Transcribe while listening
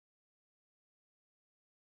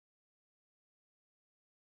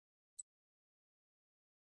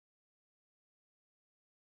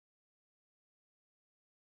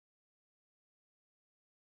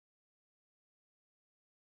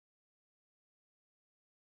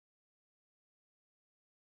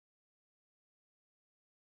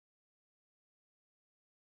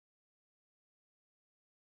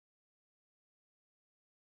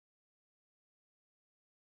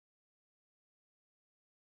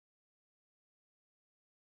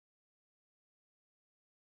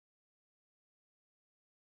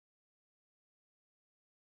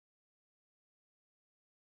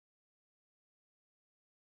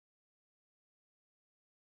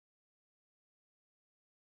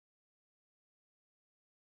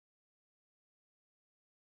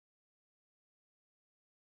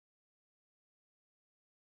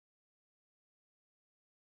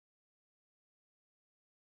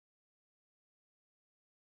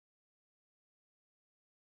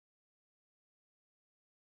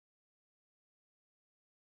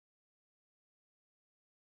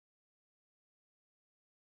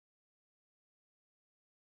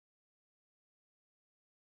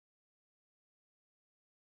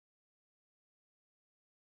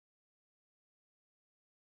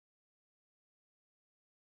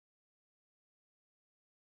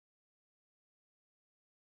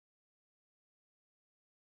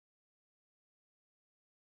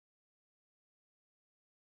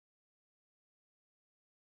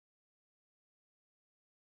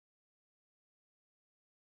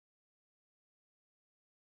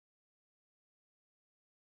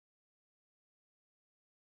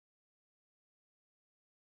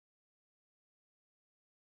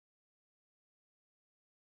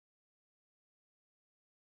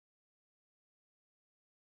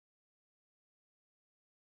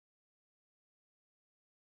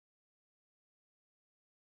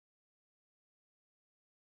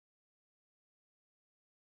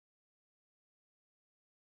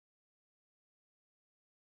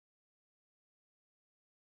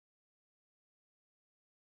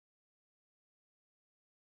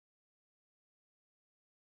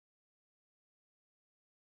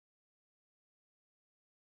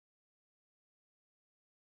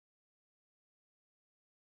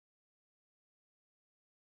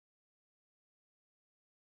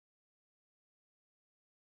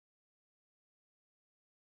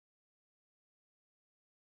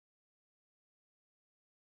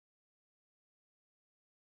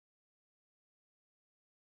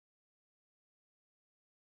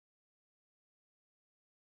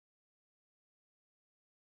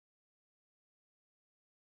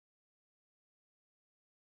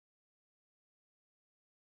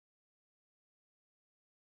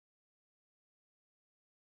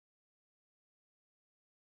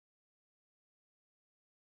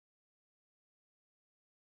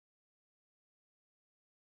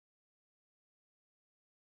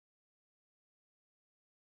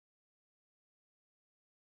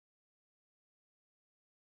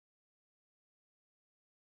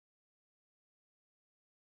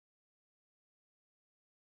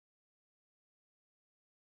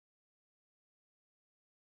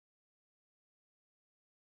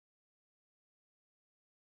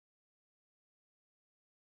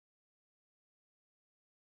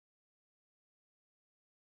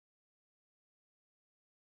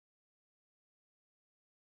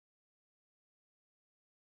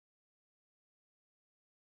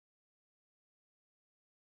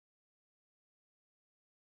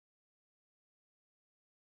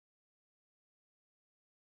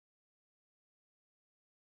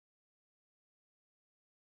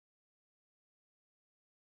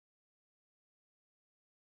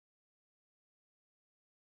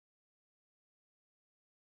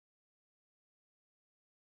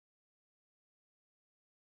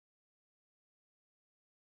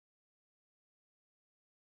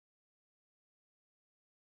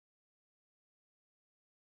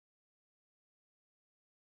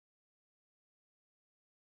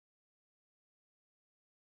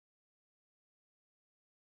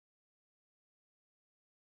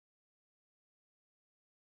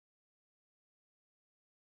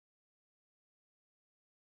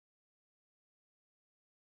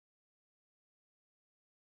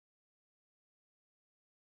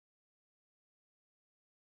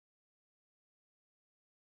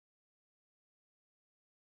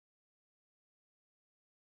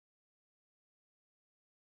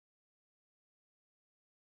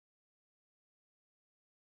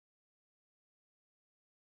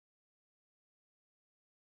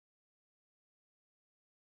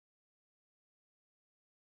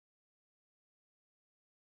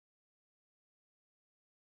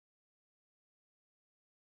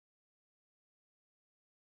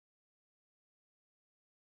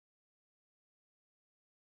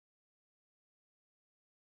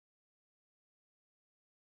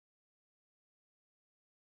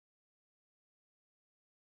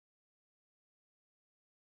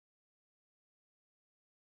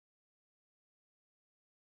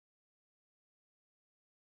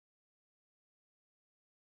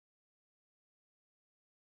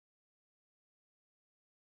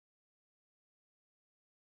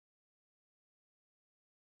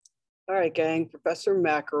All right, gang, Professor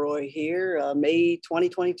McElroy here, May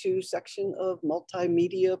 2022 section of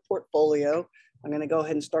Multimedia Portfolio. I'm going to go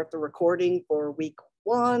ahead and start the recording for week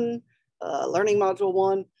one, learning module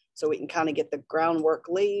one, so we can kind of get the groundwork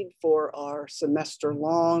laid for our semester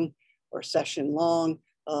long or session long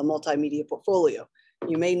multimedia portfolio.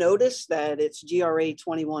 You may notice that it's GRA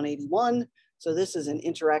 2181. So this is an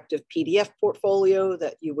interactive PDF portfolio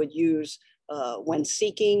that you would use when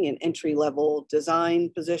seeking an entry-level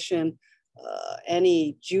design position.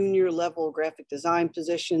 Any junior level graphic design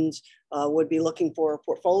positions would be looking for a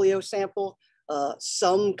portfolio sample,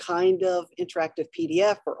 some kind of interactive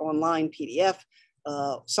PDF or online PDF,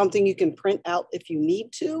 something you can print out if you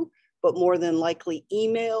need to, but more than likely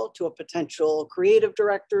email to a potential creative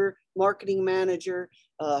director, marketing manager,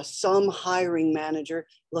 some hiring manager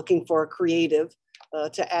looking for a creative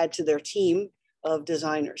to add to their team of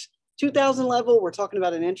designers. 2000 level, we're talking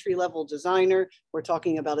about an entry-level designer. We're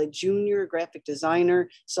talking about a junior graphic designer,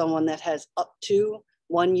 someone that has up to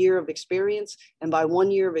 1 year of experience. And by 1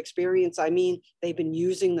 year of experience, I mean they've been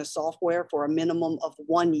using the software for a minimum of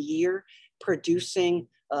 1 year, producing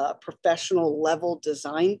professional level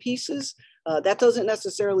design pieces. That doesn't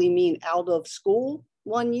necessarily mean out of school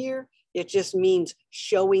 1 year. It just means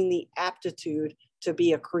showing the aptitude to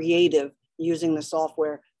be a creative using the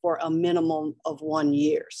software for a minimum of 1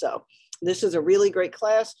 year. So this is a really great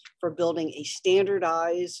class for building a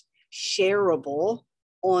standardized, shareable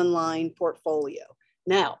online portfolio.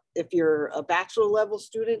 Now, if you're a bachelor level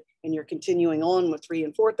student and you're continuing on with 3,000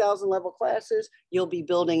 and 4,000 level classes, you'll be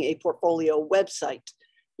building a portfolio website.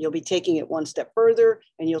 You'll be taking it one step further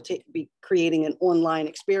and you'll be creating an online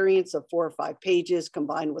experience of 4 or 5 pages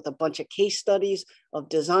combined with a bunch of case studies of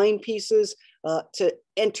design pieces to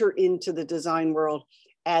enter into the design world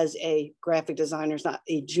as a graphic designer, not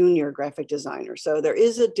a junior graphic designer. So there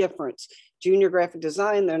is a difference. Junior graphic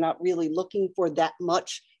design, they're not really looking for that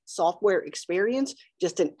much software experience,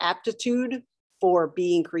 just an aptitude for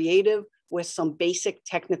being creative with some basic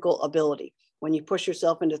technical ability. When you push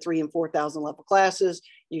yourself into 3,000 and 4,000 level classes,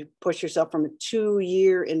 you push yourself from a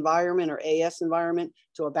 2-year environment or AS environment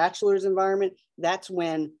to a bachelor's environment, that's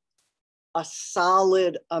when a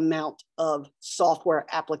solid amount of software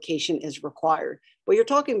application is required. But you're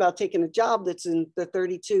talking about taking a job that's in the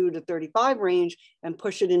 32 to 35 range and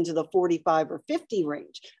push it into the 45 or 50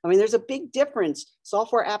 range. I mean, there's a big difference,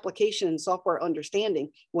 software application and software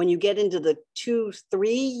understanding, when you get into the 2-3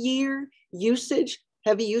 year usage,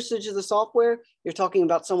 heavy usage of the software. You're talking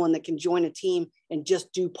about someone that can join a team and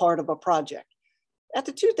just do part of a project. At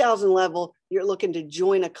the 2000 level, you're looking to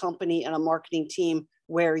join a company and a marketing team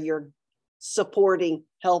where you're supporting,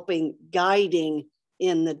 helping, guiding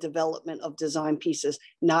in the development of design pieces,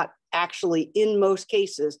 not actually, in most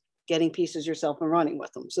cases, getting pieces yourself and running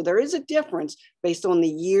with them. So there is a difference based on the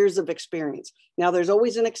years of experience. Now, there's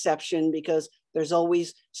always an exception because there's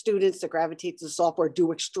always students that gravitate to the software,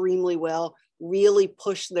 do extremely well, really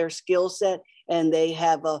push their skill set, and they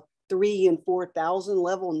have a 3,000 and 4,000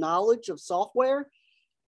 level knowledge of software,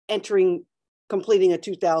 completing a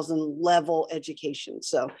 2000 level education.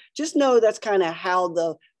 So just know that's kind of how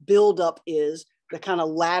the buildup is, the kind of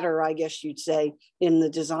ladder, I guess you'd say, in the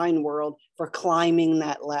design world for climbing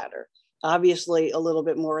that ladder. Obviously, a little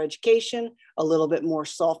bit more education, a little bit more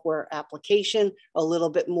software application, a little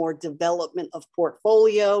bit more development of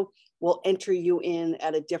portfolio will enter you in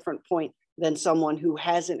at a different point than someone who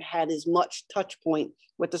hasn't had as much touch point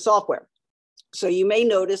with the software. So you may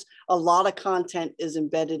notice a lot of content is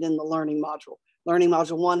embedded in the learning module. Learning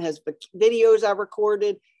module 1 has videos I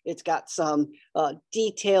recorded. It's got some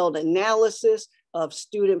detailed analysis of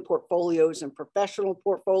student portfolios and professional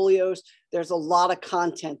portfolios. There's a lot of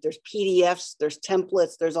content. There's PDFs, there's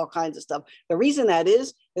templates, there's all kinds of stuff. The reason that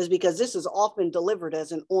is because this is often delivered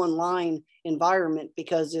as an online environment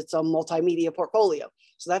because it's a multimedia portfolio.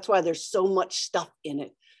 So that's why there's so much stuff in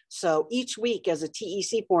it. So each week as a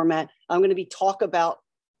TEC format, I'm going to be talking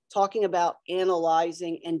about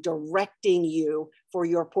analyzing and directing you for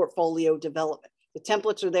your portfolio development. The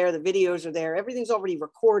templates are there, the videos are there, everything's already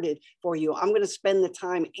recorded for you. I'm going to spend the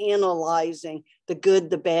time analyzing the good,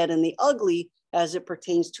 the bad, and the ugly as it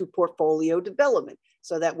pertains to portfolio development,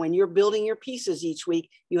 so that when you're building your pieces each week,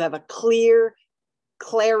 you have a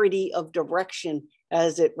clarity of direction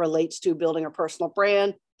as it relates to building a personal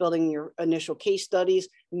brand, building your initial case studies,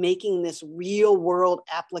 making this real world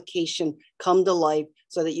application come to life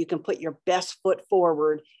so that you can put your best foot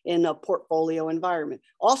forward in a portfolio environment.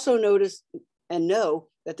 Also notice and know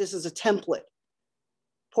that this is a template.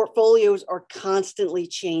 Portfolios are constantly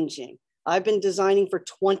changing. I've been designing for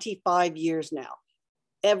 25 years now.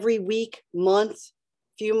 Every week, month,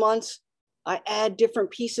 few months, I add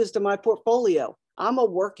different pieces to my portfolio. I'm a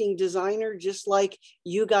working designer just like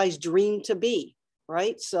you guys dream to be,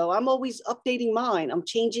 right? So I'm always updating mine. I'm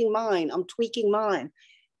changing mine. I'm tweaking mine.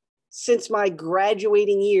 Since my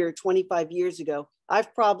graduating year 25 years ago,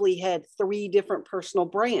 I've probably had 3 different personal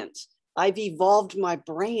brands. I've evolved my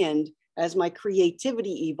brand as my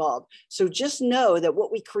creativity evolved. So just know that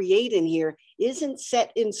what we create in here isn't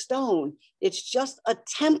set in stone. It's just a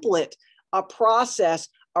template, a process,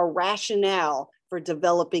 a rationale for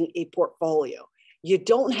developing a portfolio. You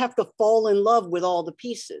don't have to fall in love with all the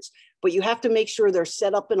pieces, but you have to make sure they're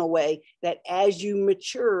set up in a way that as you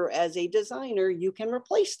mature as a designer, you can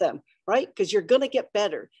replace them, right? Because you're going to get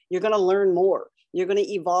better. You're going to learn more. You're going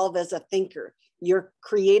to evolve as a thinker. Your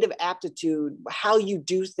creative aptitude, how you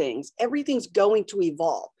do things, everything's going to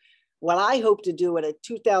evolve. What I hope to do at a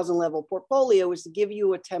 2000 level portfolio is to give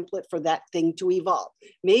you a template for that thing to evolve.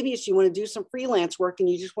 Maybe if you want to do some freelance work and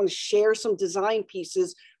you just want to share some design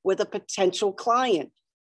pieces with a potential client,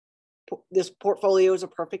 this portfolio is a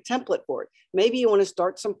perfect template for it. Maybe you want to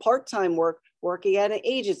start some part-time work working at an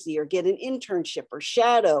agency or get an internship or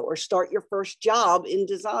shadow or start your first job in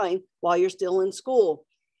design while you're still in school.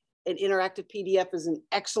 An interactive PDF is an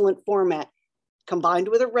excellent format combined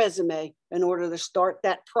with a resume in order to start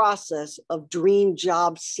that process of dream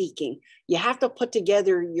job seeking. You have to put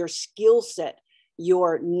together your skill set,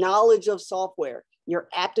 your knowledge of software, your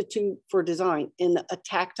aptitude for design in a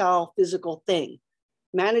tactile physical thing.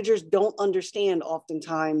 Managers don't understand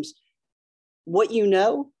oftentimes what you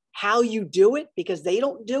know, how you do it, because they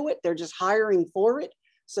don't do it. They're just hiring for it.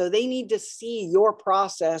 So they need to see your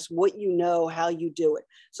process, what you know, how you do it.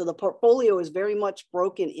 So the portfolio is very much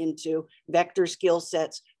broken into vector skill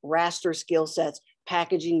sets, raster skill sets,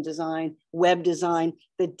 packaging design, web design,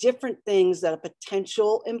 the different things that a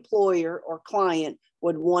potential employer or client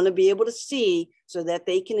would want to be able to see so that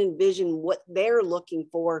they can envision what they're looking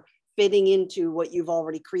for fitting into what you've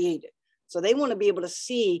already created. So they want to be able to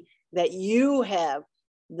see that you have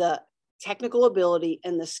the technical ability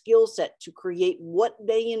and the skill set to create what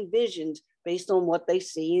they envisioned based on what they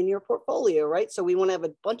see in your portfolio, right? So we want to have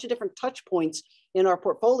a bunch of different touch points in our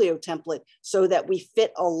portfolio template so that we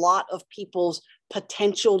fit a lot of people's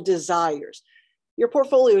potential desires. Your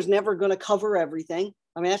portfolio is never going to cover everything.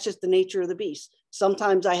 I mean, that's just the nature of the beast.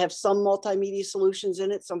 Sometimes I have some multimedia solutions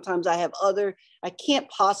in it. Sometimes I have other. I can't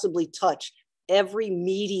possibly touch every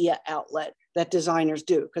media outlet that designers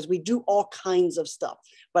do because we do all kinds of stuff.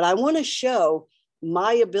 But I want to show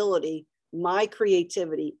my ability, my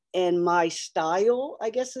creativity, and my style, I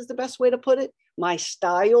guess is the best way to put it. My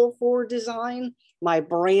style for design, my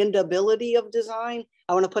brandability of design.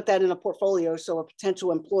 I want to put that in a portfolio so a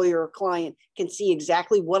potential employer or client can see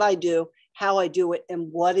exactly what I do, how I do it,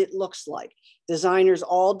 and what it looks like. Designers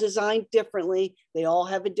all design differently. They all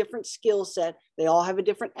have a different skill set. They all have a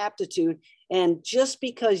different aptitude. And just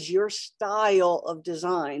because your style of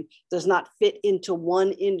design does not fit into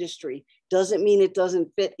one industry doesn't mean it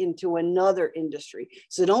doesn't fit into another industry.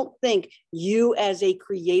 So don't think you as a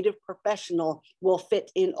creative professional will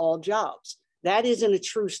fit in all jobs. That isn't a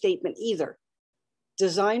true statement either.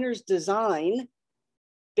 Designers design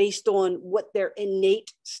based on what their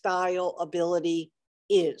innate style ability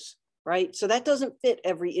is, right? So that doesn't fit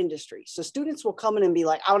every industry. So students will come in and be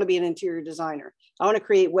like, I want to be an interior designer. I want to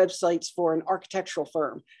create websites for an architectural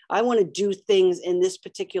firm. I want to do things in this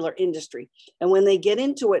particular industry. And when they get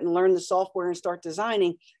into it and learn the software and start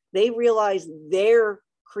designing, they realize their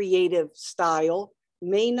creative style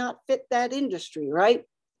may not fit that industry, right?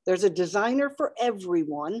 There's a designer for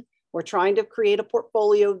everyone. We're trying to create a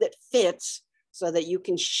portfolio that fits so that you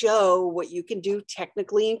can show what you can do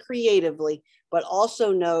technically and creatively, but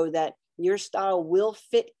also know that your style will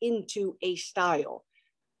fit into a style.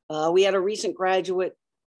 We had a recent graduate,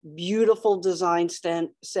 beautiful design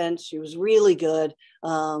sense. She was really good.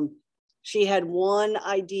 She had one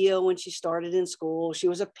idea when she started in school. She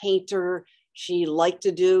was a painter. She liked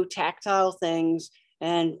to do tactile things,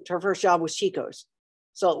 and her first job was Chico's.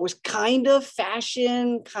 So it was kind of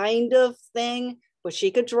fashion, kind of thing, but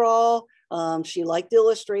she could draw. She liked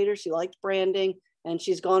Illustrator, she liked branding, and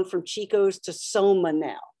she's gone from Chico's to Soma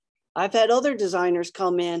now. I've had other designers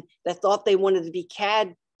come in that thought they wanted to be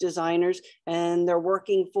CAD designers, and they're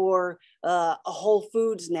working for a Whole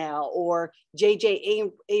Foods now, or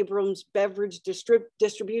J.J. Abrams Beverage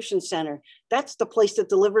Distribution Center. That's the place that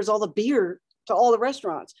delivers all the beer to all the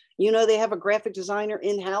restaurants. You know, they have a graphic designer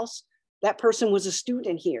in-house. That person was a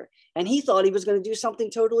student here, and he thought he was going to do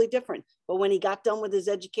something totally different. But when he got done with his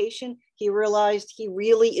education, he realized he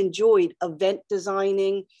really enjoyed event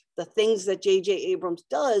designing, the things that J.J. Abrams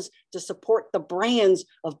does to support the brands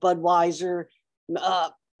of Budweiser,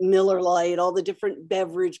 Miller Lite, all the different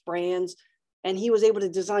beverage brands. And he was able to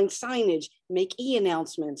design signage, make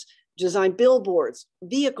e-announcements, design billboards,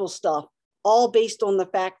 vehicle stuff, all based on the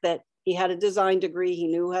fact that he had a design degree, he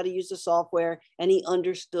knew how to use the software, and he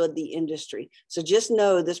understood the industry. So just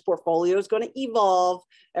know this portfolio is going to evolve.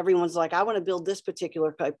 Everyone's like, I want to build this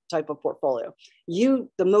particular type of portfolio.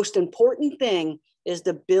 The most important thing is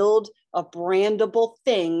to build a brandable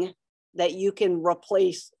thing that you can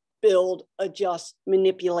replace, build, adjust,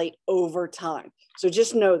 manipulate over time. So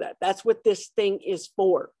just know that. That's what this thing is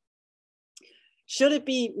for. Should it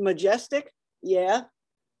be majestic? Yeah.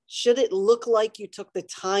 Should it look like you took the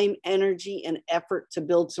time, energy, and effort to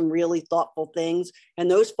build some really thoughtful things?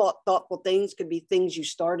 And those thoughtful things could be things you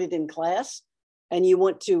started in class and you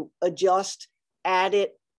want to adjust, add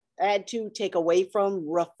to, take away from,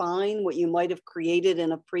 refine what you might have created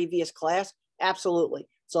in a previous class. Absolutely.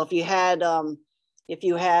 So if you had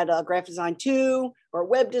graphic design 2 or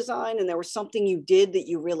web design and there was something you did that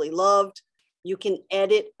you really loved, you can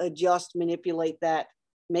edit, adjust, manipulate that,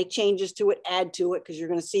 make changes to it, add to it, because you're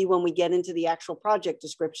going to see when we get into the actual project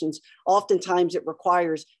descriptions, oftentimes it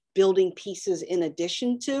requires building pieces in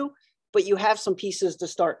addition to, but you have some pieces to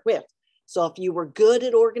start with. So if you were good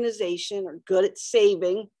at organization or good at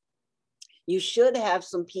saving, you should have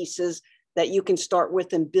some pieces that you can start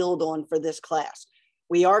with and build on for this class.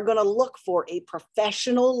 We are going to look for a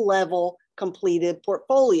professional level completed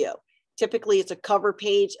portfolio. Typically, it's a cover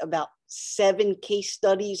page, about 7 case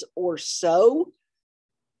studies or so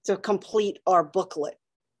to complete our booklet.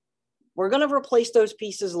 We're going to replace those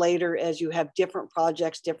pieces later as you have different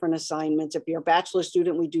projects, different assignments. If you're a bachelor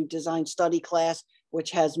student, we do design study class,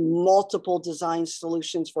 which has multiple design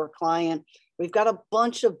solutions for a client. We've got a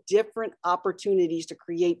bunch of different opportunities to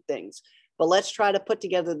create things, but let's try to put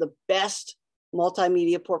together the best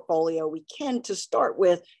multimedia portfolio we can to start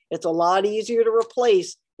with. It's a lot easier to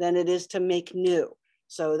replace than it is to make new.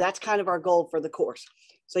 So that's kind of our goal for the course.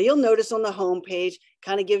 So you'll notice on the home page,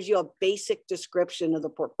 kind of gives you a basic description of the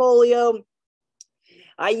portfolio.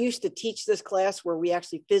 I used to teach this class where we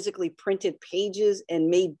actually physically printed pages and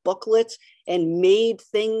made booklets and made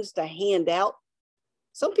things to hand out.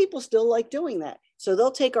 Some people still like doing that. So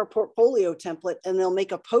they'll take our portfolio template and they'll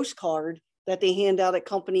make a postcard that they hand out at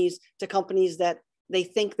companies that they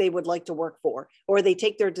think they would like to work for, or they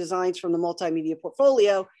take their designs from the multimedia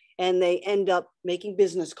portfolio and they end up making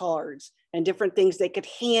business cards and different things they could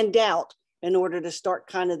hand out in order to start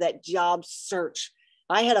kind of that job search.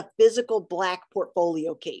 I had a physical black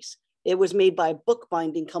portfolio case. It was made by a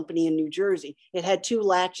bookbinding company in New Jersey. It had 2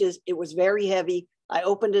 latches. It was very heavy. I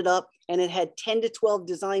opened it up and it had 10 to 12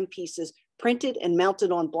 design pieces printed and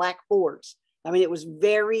mounted on black boards. I mean, it was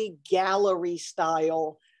very gallery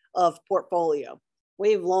style of portfolio.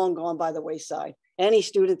 We've long gone by the wayside. Any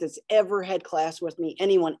student that's ever had class with me,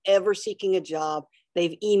 anyone ever seeking a job,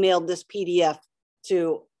 they've emailed this PDF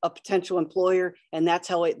to a potential employer, and that's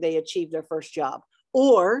how they achieved their first job.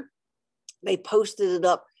 Or they posted it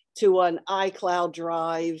up to an iCloud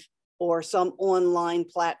drive or some online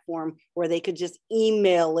platform where they could just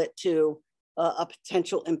email it to a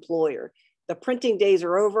potential employer. The printing days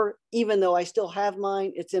are over. Even though I still have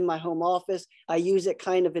mine, it's in my home office. I use it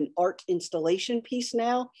kind of an art installation piece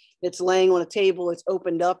now. It's laying on a table, it's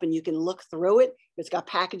opened up and you can look through it. It's got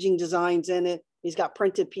packaging designs in it. It's got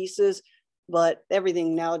printed pieces, but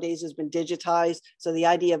everything nowadays has been digitized. So the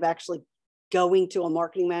idea of actually going to a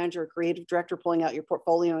marketing manager or creative director, pulling out your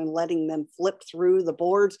portfolio and letting them flip through the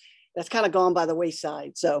boards, that's kind of gone by the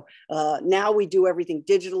wayside. So now we do everything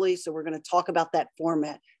digitally. So we're going to talk about that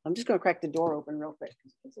format. I'm just going to crack the door open real quick.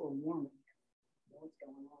 It's a little warm in here. What's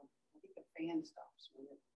going on? I think the fan stops.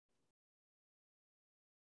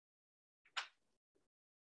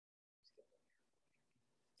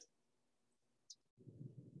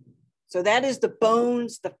 So that is the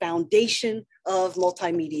bones, the foundation of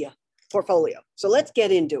multimedia portfolio. So let's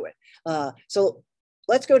get into it. So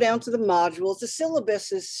let's go down to the modules. The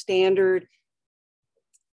syllabus is standard.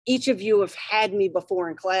 Each of you have had me before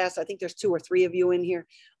in class. I think there's 2 or 3 of you in here.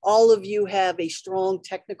 All of you have a strong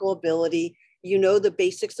technical ability. You know the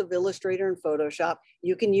basics of Illustrator and Photoshop.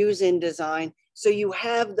 You can use InDesign. So you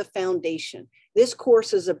have the foundation. This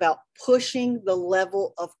course is about pushing the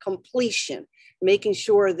level of completion, making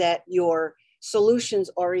sure that your solutions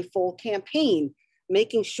are a full campaign,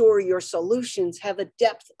 making sure your solutions have a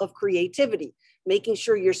depth of creativity, making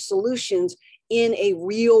sure your solutions in a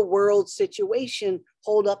real world situation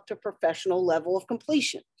hold up to professional level of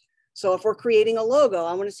completion. So if we're creating a logo,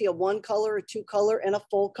 I want to see a 1 color, a 2 color, and a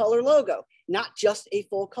full color logo, not just a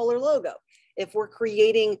full color logo. If we're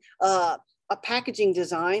creating a packaging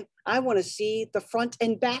design, I want to see the front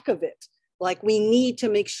and back of it. Like we need to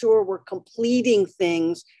make sure we're completing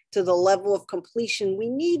things to the level of completion we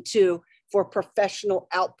need to for professional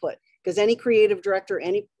output. Because any creative director,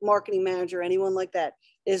 any marketing manager, anyone like that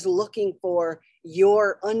is looking for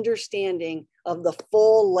your understanding of the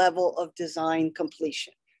full level of design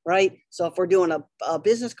completion, right? So if we're doing a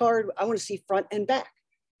business card, I want to see front and back.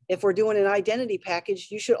 If we're doing an identity package,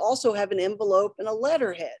 you should also have an envelope and a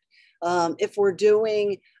letterhead. If we're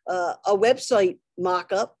doing a website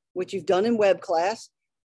mock-up, which you've done in web class,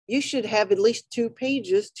 you should have at least 2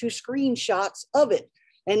 pages, 2 screenshots of it.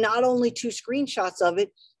 And not only 2 screenshots of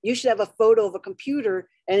it, you should have a photo of a computer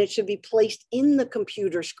and it should be placed in the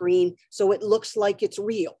computer screen so it looks like it's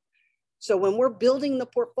real. So when we're building the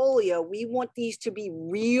portfolio, we want these to be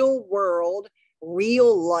real world,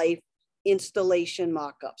 real life installation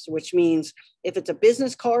mock-ups, which means if it's a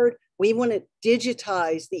business card, we want to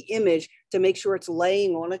digitize the image to make sure it's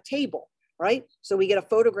laying on a table, right? So we get a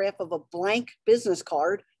photograph of a blank business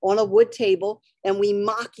card on a wood table and we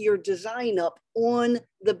mock your design up on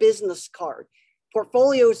the business card.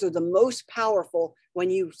 Portfolios are the most powerful when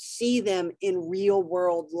you see them in real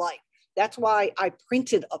world life. That's why I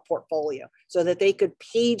printed a portfolio so that they could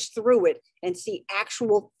page through it and see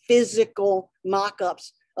actual physical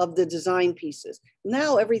mock-ups of the design pieces.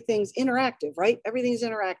 Now everything's interactive, right? Everything's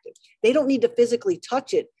interactive. They don't need to physically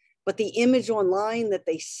touch it, but the image online that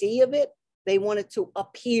they see of it, they want it to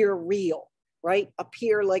appear real, right?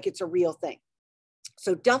 Appear like it's a real thing.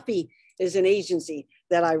 So Duffy is an agency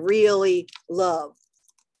that I really love.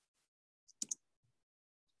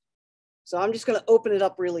 So I'm just going to open it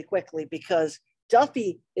up really quickly because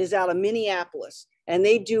Duffy is out of Minneapolis and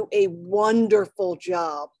they do a wonderful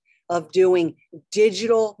job of doing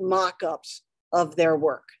digital mock-ups of their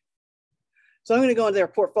work. So I'm going to go into their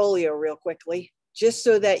portfolio real quickly, just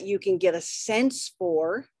so that you can get a sense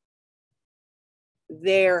for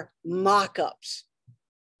their mock-ups,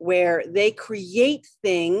 where they create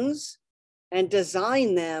things and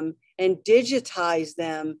design them and digitize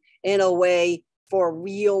them in a way for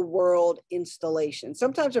real world installation.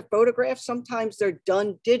 Sometimes they're photographs, sometimes they're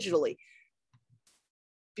done digitally.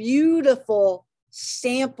 Beautiful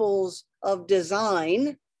samples of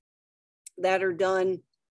design that are done.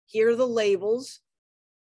 Here are the labels,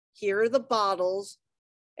 here are the bottles,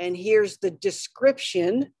 and here's the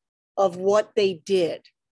description of what they did,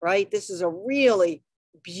 right? This is a really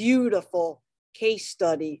beautiful case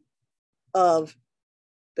study of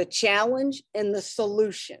the challenge and the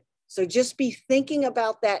solution. So just be thinking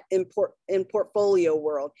about that in portfolio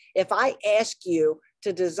world. If I ask you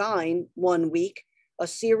to design one week a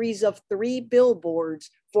series of 3 billboards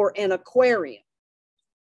for an aquarium,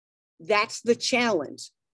 that's the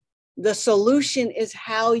challenge. The solution is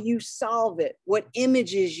how you solve it, what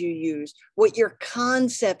images you use, what your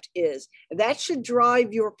concept is. That should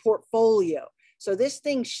drive your portfolio. So this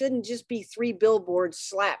thing shouldn't just be 3 billboards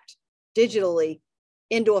slapped digitally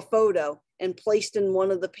into a photo and placed in one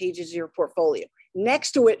of the pages of your portfolio.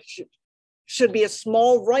 Next to it should be a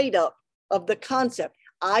small write-up of the concept.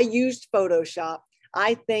 I used Photoshop.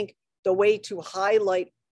 I think the way to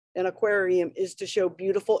highlight an aquarium is to show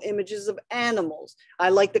beautiful images of animals. I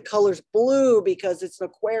like the colors blue because it's an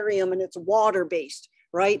aquarium and it's water-based,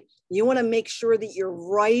 right? You want to make sure that you're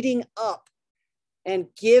writing up and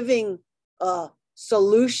giving a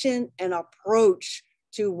solution and approach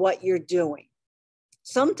to what you're doing.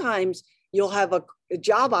 Sometimes you'll have a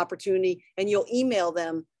job opportunity and you'll email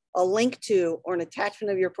them a link to or an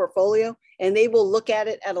attachment of your portfolio, and they will look at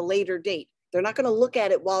it at a later date. They're not going to look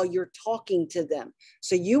at it while you're talking to them.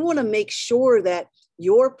 So you want to make sure that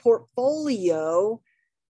your portfolio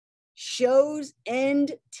shows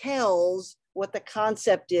and tells what the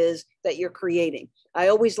concept is that you're creating. I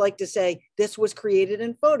always like to say, this was created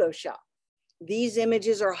in Photoshop. These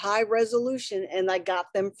images are high resolution and I got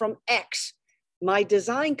them from X. My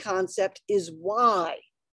design concept is Y,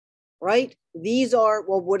 right? These are,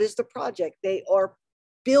 well, what is the project? They are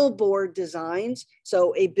billboard designs.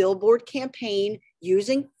 So a billboard campaign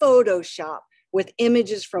using Photoshop with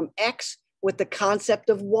images from X with the concept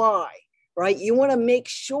of Y, right? You want to make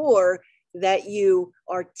sure that you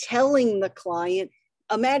are telling the client,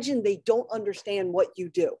 imagine they don't understand what you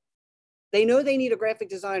do. They know they need a graphic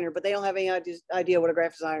designer, but they don't have any idea what a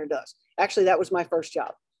graphic designer does. Actually, that was my first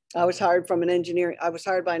job. I was hired by an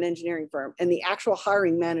engineering firm, and the actual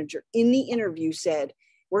hiring manager in the interview said,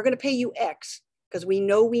 we're going to pay you X because we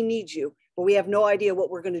know we need you, but we have no idea what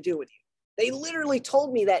we're going to do with you. They literally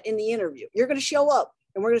told me that in the interview. You're going to show up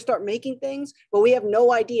and we're going to start making things, but we have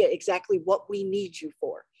no idea exactly what we need you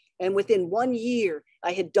for. And within 1 year,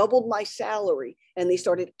 I had doubled my salary and they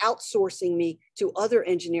started outsourcing me to other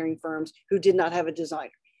engineering firms who did not have a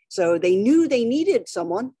designer. So they knew they needed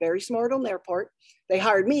someone, very smart on their part. They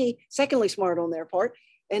hired me, secondly, smart on their part.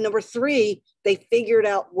 And number three, they figured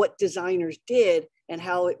out what designers did and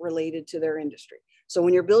how it related to their industry. So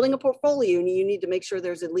when you're building a portfolio, you need to make sure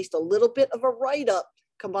there's at least a little bit of a write-up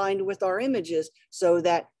combined with our images, so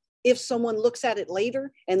that if someone looks at it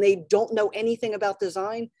later and they don't know anything about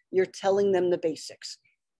design, you're telling them the basics: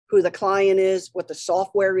 who the client is, what the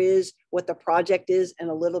software is, what the project is, and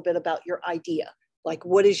a little bit about your idea. Like,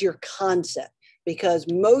 what is your concept? Because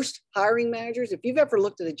most hiring managers, if you've ever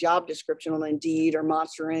looked at a job description on Indeed or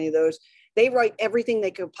Monster or any of those, they write everything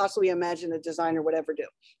they could possibly imagine a designer would ever do.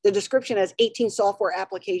 The description has 18 software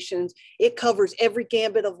applications. It covers every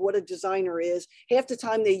gambit of what a designer is. Half the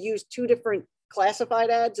time they use two different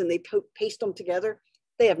classified ads and they paste them together.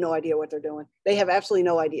 They have no idea what they're doing. They have absolutely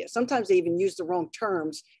no idea. Sometimes they even use the wrong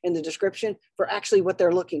terms in the description for actually what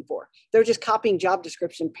they're looking for. They're just copying job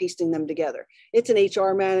description, pasting them together. It's an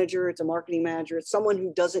HR manager, it's a marketing manager, it's someone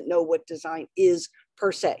who doesn't know what design is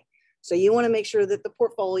per se. So you want to make sure that the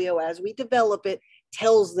portfolio, as we develop it,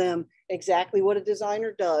 tells them exactly what a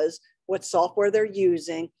designer does, what software they're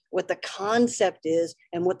using, what the concept is,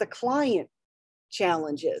 and what the client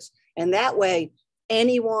challenge is. And that way,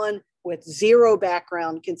 anyone with zero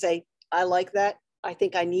background can say, I like that. I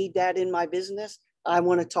think I need that in my business. I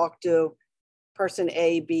want to talk to person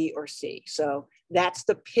A, B, or C. So that's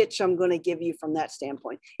the pitch I'm going to give you from that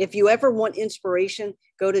standpoint. If you ever want inspiration,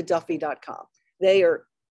 go to Duffy.com. They are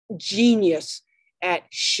genius at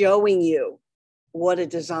showing you what a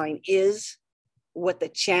design is, what the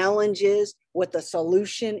challenge is, what the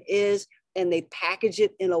solution is, and they package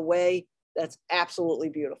it in a way that's absolutely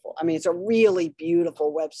beautiful. I mean, it's a really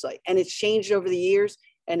beautiful website, and it's changed over the years,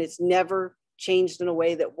 and it's never changed in a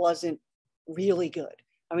way that wasn't really good.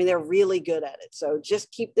 I mean, they're really good at it. So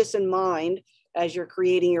just keep this in mind as you're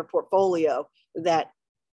creating your portfolio, that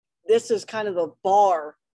this is kind of the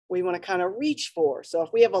bar we want to kind of reach for. So if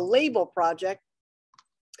we have a label project,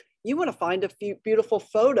 you want to find a beautiful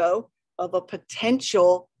photo of a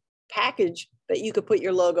potential package that you could put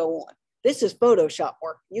your logo on. This is Photoshop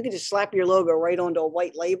work. You could just slap your logo right onto a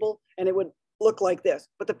white label and it would look like this,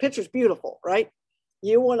 but the picture's beautiful, right?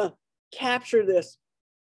 You want to capture this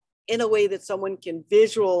in a way that someone can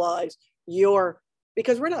visualize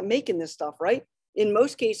because we're not making this stuff, right? In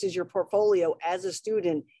most cases, your portfolio as a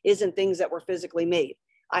student isn't things that were physically made.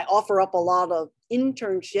 I offer up a lot of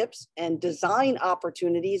internships and design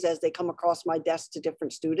opportunities as they come across my desk to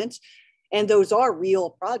different students. And those are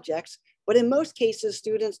real projects. But in most cases,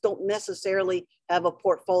 students don't necessarily have a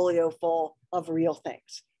portfolio full of real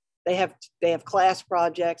things. They have class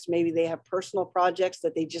projects, maybe they have personal projects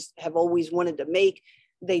that they just have always wanted to make.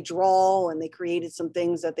 They draw and they created some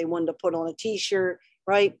things that they wanted to put on a t-shirt,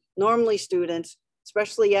 right? Normally students,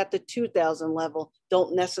 especially at the 2000 level,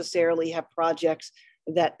 don't necessarily have projects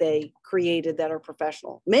that they created that are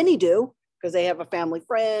professional. Many do, because they have a family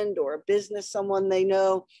friend or a business, someone they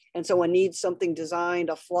know, and someone needs something designed,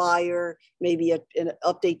 a flyer, maybe an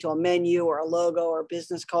update to a menu or a logo or a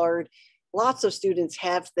business card. Lots of students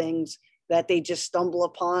have things that they just stumble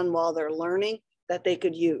upon while they're learning that they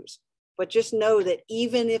could use. But just know that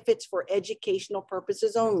even if it's for educational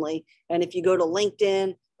purposes only, and if you go to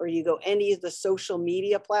LinkedIn or you go any of the social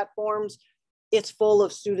media platforms, it's full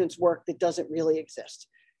of students' work that doesn't really exist.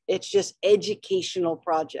 It's just educational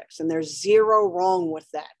projects, and there's zero wrong with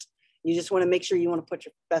that. You just want to make sure you want to put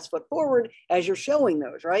your best foot forward as you're showing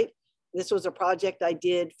those, right? This was a project I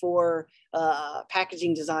did for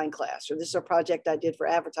packaging design class, or this is a project I did for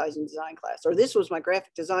advertising design class, or this was my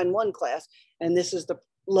graphic design 1 class, and this is the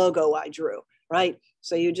logo I drew, right?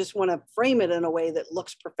 So you just want to frame it in a way that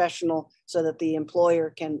looks professional so that the employer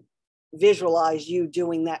can visualize you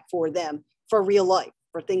doing that for them for real life,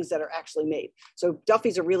 for things that are actually made. So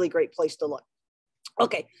Duffy's a really great place to look.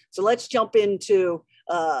 Okay, so let's jump into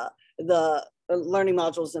the learning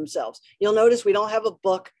modules themselves. You'll notice we don't have a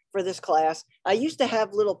book for this class. I used to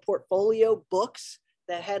have little portfolio books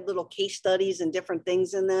that had little case studies and different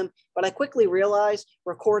things in them, but I quickly realized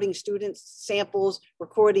recording students' samples,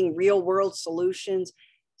 recording real world solutions,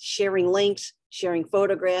 sharing links, sharing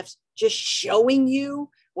photographs, just showing you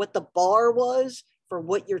what the bar was for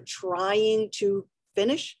what you're trying to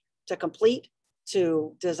finish, to complete,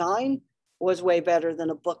 to design, was way better than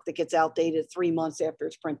a book that gets outdated 3 months after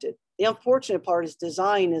it's printed. The unfortunate part is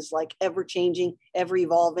design is like ever changing, ever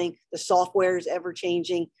evolving. The software is ever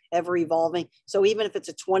changing, ever evolving. So even if it's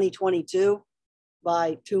a 2022,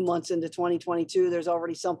 by 2 months into 2022, there's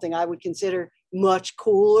already something I would consider much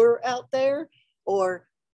cooler out there. Or,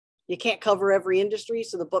 You can't cover every industry,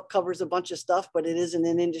 so the book covers a bunch of stuff, but it isn't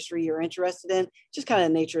an industry you're interested in. Just kind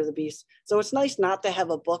of nature of the beast. So it's nice not to have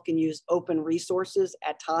a book and use open resources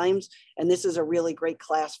at times, and this is a really great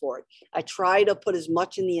class for it. I try to put as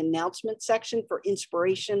much in the announcement section for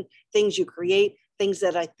inspiration, things you create, things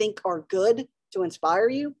that I think are good to inspire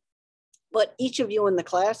you. But each of you in the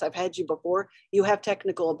class, I've had you before, you have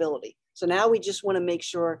technical ability. So now we just want to make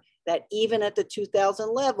sure that even at the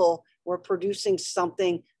 2000 level, we're producing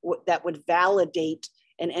something that would validate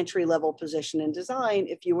an entry-level position in design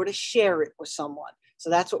if you were to share it with someone. So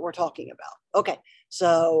that's what we're talking about. Okay,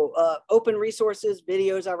 so open resources,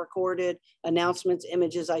 videos I recorded, announcements,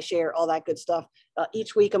 images I share, all that good stuff.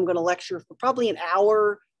 Each week I'm going to lecture for probably an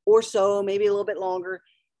hour or so, maybe a little bit longer,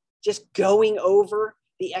 just going over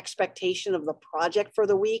the expectation of the project for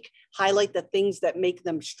the week, highlight the things that make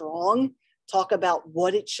them strong, talk about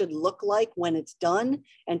what it should look like when it's done,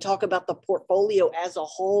 and talk about the portfolio as a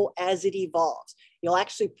whole as it evolves. You'll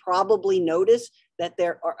actually probably notice that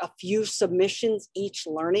there are a few submissions each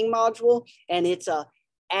learning module, and it's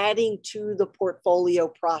adding to the portfolio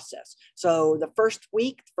process. So the first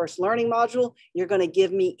week, first learning module, you're going to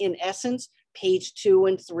give me, in essence, page 2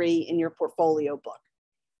 and 3 in your portfolio book.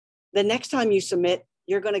 The next time you submit,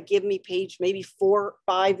 you're going to give me page maybe 4,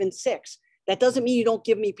 5, and 6. That doesn't mean you don't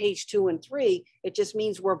give me page 2 and 3. It just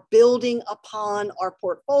means we're building upon our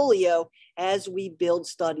portfolio as we build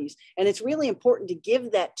studies. And it's really important to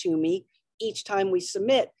give that to me each time we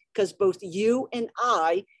submit, because both you and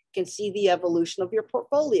I can see the evolution of your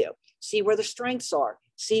portfolio, see where the strengths are,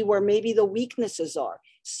 see where maybe the weaknesses are,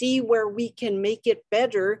 see where we can make it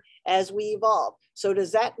better as we evolve. So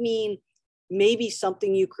does that mean maybe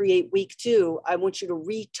something you create week 2, I want you to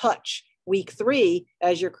retouch week 3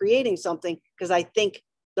 as you're creating something, because I think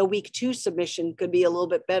the week 2 submission could be a little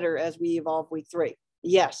bit better as we evolve week 3.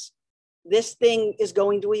 Yes, this thing is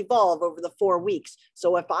going to evolve over the 4 weeks.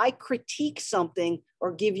 So if I critique something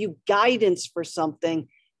or give you guidance for something,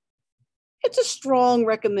 it's a strong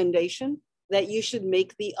recommendation that you should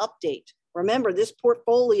make the update. Remember, this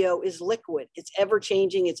portfolio is liquid. It's ever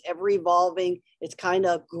changing. It's ever evolving. It's kind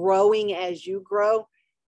of growing as you grow.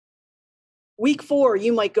 Week 4,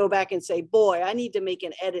 you might go back and say, boy, I need to make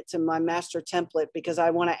an edit to my master template because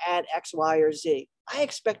I want to add X, Y, or Z. I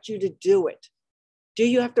expect you to do it. Do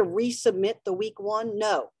you have to resubmit the week 1?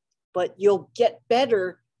 No, but you'll get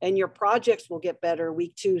better and your projects will get better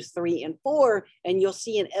week 2, 3, and 4, and you'll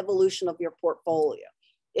see an evolution of your portfolio.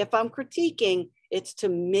 If I'm critiquing, it's to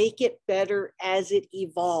make it better as it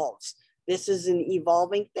evolves. This is an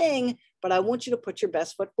evolving thing, but I want you to put your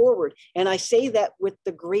best foot forward. And I say that with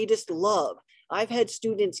the greatest love. I've had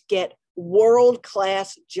students get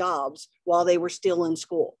world-class jobs while they were still in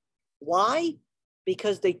school. Why?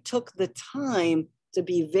 Because they took the time to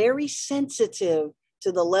be very sensitive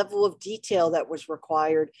to the level of detail that was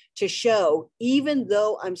required to show, even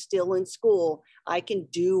though I'm still in school, I can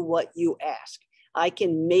do what you ask. I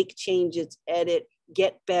can make changes, edit,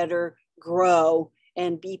 get better, grow,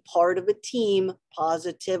 and be part of a team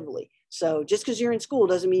positively. So just because you're in school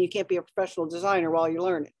doesn't mean you can't be a professional designer while you're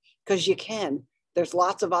learning, because you can. There's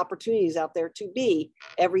lots of opportunities out there to be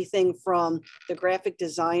everything from the graphic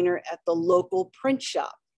designer at the local print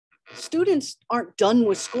shop. Students aren't done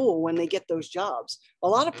with school when they get those jobs. A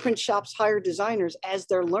lot of print shops hire designers as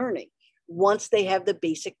they're learning once they have the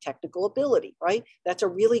basic technical ability, right? That's a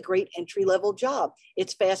really great entry-level job.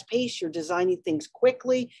 It's fast-paced, you're designing things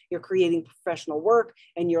quickly, you're creating professional work,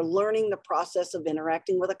 and you're learning the process of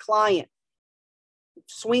interacting with a client.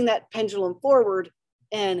 Swing that pendulum forward,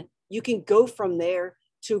 and you can go from there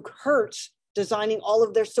to Hertz designing all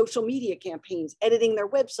of their social media campaigns, editing their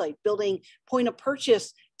website, building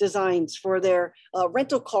point-of-purchase designs for their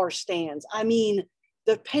rental car stands. I mean,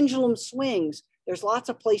 the pendulum swings. There's lots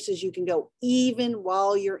of places you can go, even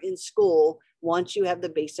while you're in school, once you have the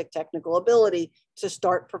basic technical ability to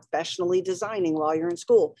start professionally designing while you're in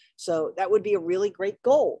school. So that would be a really great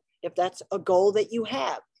goal. If that's a goal that you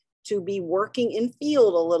have, to be working in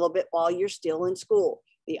field a little bit while you're still in school.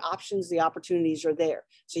 The options, the opportunities are there.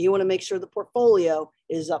 So you want to make sure the portfolio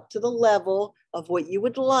is up to the level of what you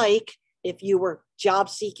would like if you were job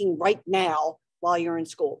seeking right now while you're in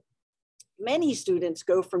school. Many students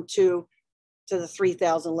go from 2 to the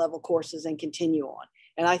 3000 level courses and continue on.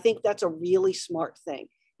 And I think that's a really smart thing.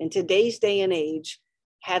 In today's day and age,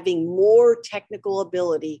 having more technical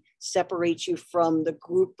ability separates you from the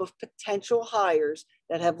group of potential hires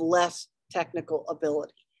that have less technical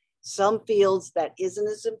ability. Some fields that isn't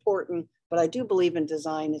as important, but I do believe in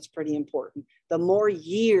design, it's pretty important. The more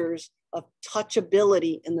years of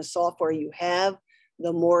touchability in the software you have,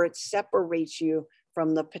 the more it separates you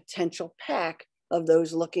from the potential pack of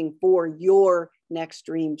those looking for your next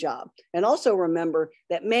dream job. And also remember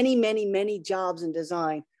that many, many, many jobs in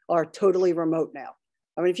design are totally remote now.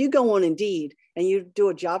 I mean, if you go on Indeed and you do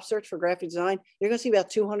a job search for graphic design, you're going to see about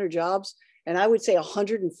 200 jobs. And I would say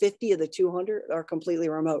 150 of the 200 are completely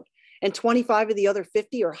remote. And 25 of the other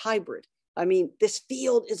 50 are hybrid. I mean, this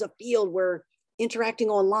field is a field where interacting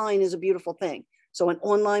online is a beautiful thing. So an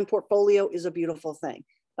online portfolio is a beautiful thing.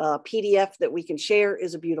 PDF that we can share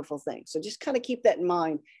is a beautiful thing. So just kind of keep that in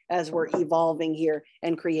mind as we're evolving here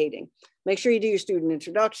and creating. Make sure you do your student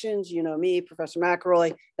introductions. You know me, Professor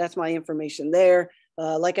McElroy, that's my information there.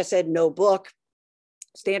 Like I said, no book,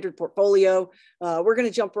 standard portfolio. We're going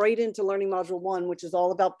to jump right into Learning Module 1, which is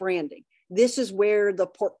all about branding. This is where the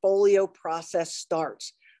portfolio process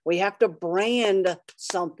starts. We have to brand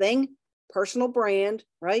something, personal brand,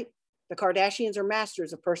 right? The Kardashians are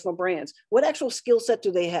masters of personal brands. What actual skill set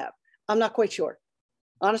do they have? I'm not quite sure.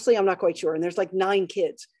 Honestly, I'm not quite sure. And there's like 9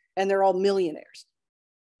 kids and they're all millionaires,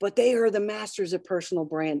 but they are the masters of personal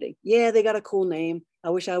branding. Yeah, they got a cool name. I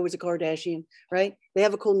wish I was a Kardashian, right? They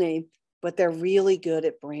have a cool name, but they're really good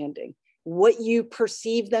at branding. What you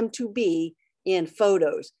perceive them to be in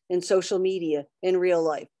photos, in social media, in real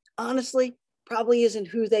life, honestly, probably isn't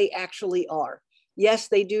who they actually are. Yes,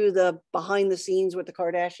 they do the behind the scenes with the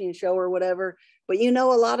Kardashian show or whatever, but you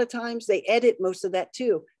know, a lot of times they edit most of that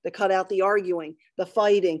too. They cut out the arguing, the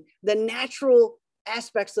fighting, the natural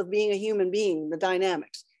aspects of being a human being, the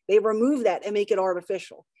dynamics. They remove that and make it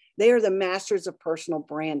artificial. They are the masters of personal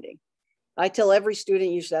branding. I tell every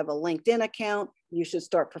student you should have a LinkedIn account. You should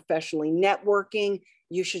start professionally networking.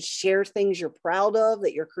 You should share things you're proud of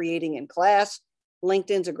that you're creating in class.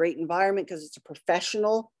 LinkedIn's a great environment because it's a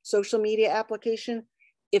professional social media application.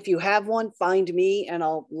 If you have one, find me and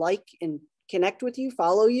I'll like and connect with you,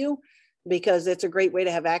 follow you, because it's a great way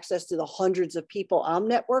to have access to the hundreds of people I'm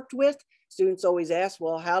networked with. Students always ask,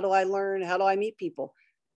 well, how do I learn? How do I meet people?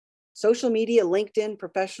 Social media, LinkedIn,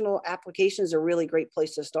 professional applications are a really great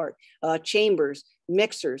place to start. Chambers,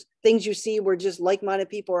 mixers, things you see where just like-minded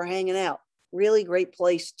people are hanging out. Really great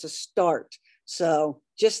place to start. So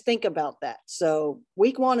just think about that. So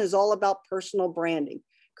week 1 is all about personal branding,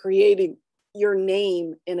 creating your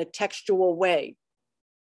name in a textual way.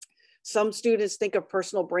 Some students think of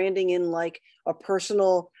personal branding in like a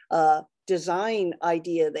personal design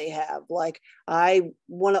idea they have. Like, I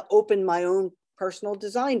want to open my own personal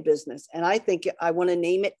design business and I think I want to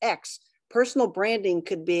name it X. Personal branding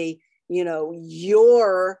could be, you know,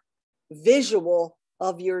 your visual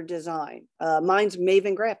of your design. Mine's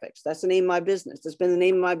Maven Graphics. That's the name of my business. It's been the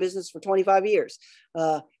name of my business for 25 years.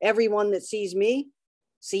 Everyone that sees me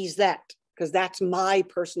sees that because that's my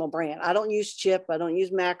personal brand. I don't use Chip. I don't use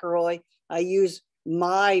McElroy. I use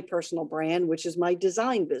my personal brand, which is my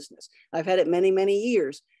design business. I've had it many, many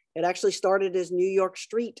years. It actually started as New York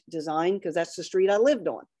Street Design because that's the street I lived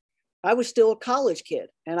on. I was still a college kid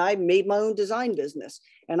and I made my own design business.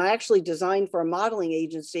 And I actually designed for a modeling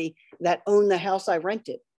agency that owned the house I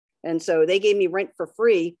rented. And so they gave me rent for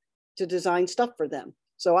free to design stuff for them.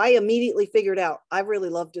 So I immediately figured out I really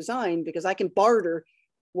love design because I can barter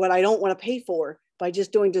what I don't want to pay for by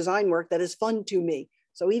just doing design work that is fun to me.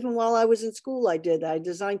 So even while I was in school, I did that. I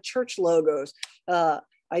designed church logos.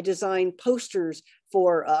 I designed posters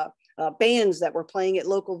for bands that were playing at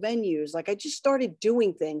local venues. Like, I just started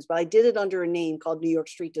doing things, but I did it under a name called New York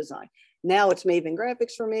Street Design. Now it's Maven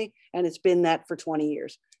Graphics for me, and it's been that for 20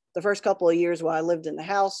 years. The first couple of years while I lived in the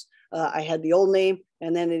house, I had the old name,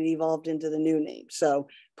 and then it evolved into the new name. So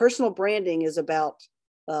personal branding is about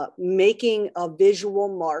making a visual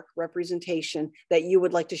mark representation that you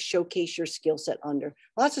would like to showcase your skill set under.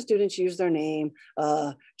 Lots of students use their name,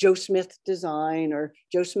 Joe Smith Design or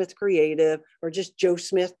Joe Smith Creative or just Joe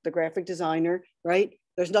Smith, the graphic designer, right?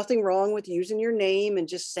 There's nothing wrong with using your name and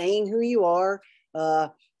just saying who you are.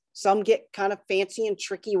 Some get kind of fancy and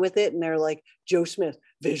tricky with it and they're like Joe Smith,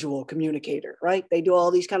 visual communicator, right? They do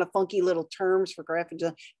all these kind of funky little terms for graphic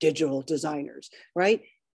digital designers, right?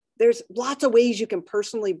 There's lots of ways you can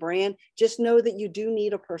personally brand. Just know that you do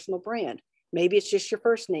need a personal brand. Maybe it's just your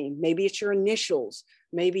first name. Maybe it's your initials.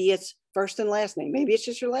 Maybe it's first and last name. Maybe it's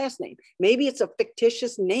just your last name. Maybe it's a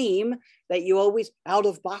fictitious name that you always out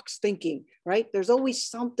of box thinking, right? There's always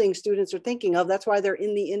something students are thinking of. That's why they're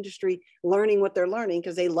in the industry learning what they're learning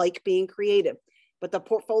because they like being creative. But the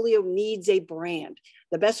portfolio needs a brand.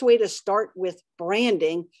 The best way to start with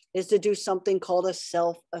branding is to do something called a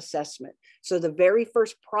self-assessment. So the very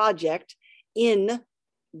first project in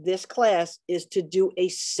this class is to do a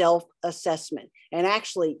self-assessment. And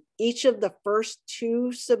actually, each of the first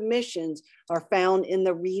 2 submissions are found in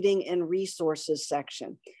the reading and resources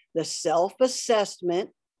section. The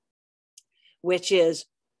self-assessment which is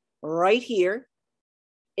right here.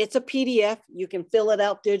 It's a PDF. You can fill it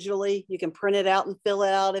out digitally. You can print it out and fill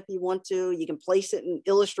it out if you want to. You can place it in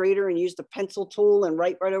Illustrator and use the pencil tool and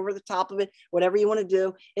write right over the top of it, whatever you want to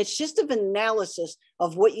do. It's just an analysis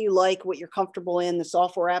of what you like, what you're comfortable in, the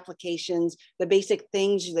software applications, the basic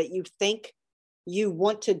things that you think you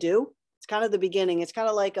want to do. It's kind of the beginning. It's kind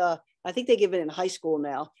of like I think they give it in high school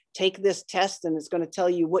now. Take this test and it's going to tell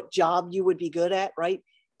you what job you would be good at, right?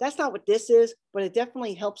 That's not what this is, but it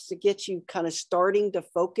definitely helps to get you kind of starting to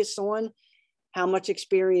focus on how much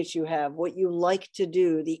experience you have, what you like to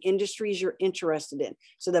do, the industries you're interested in.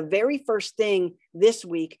 So the very first thing this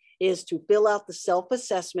week is to fill out the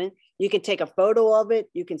self-assessment. You can take a photo of it.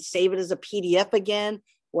 You can save it as a PDF again,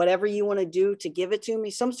 whatever you want to do to give it to me.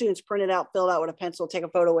 Some students print it out, fill it out with a pencil, take a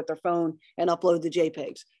photo with their phone and upload the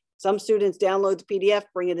JPEGs. Some students download the PDF,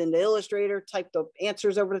 bring it into Illustrator, type the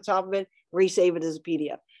answers over the top of it, resave it as a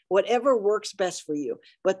PDF. Whatever works best for you.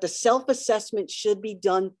 But the self-assessment should be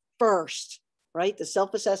done first, right? The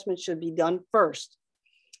self-assessment should be done first.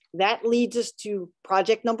 That leads us to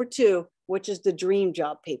project number 2, which is the dream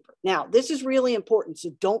job paper. Now, this is really important,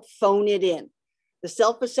 so don't phone it in. The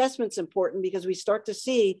self-assessment's important because we start to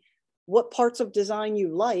see what parts of design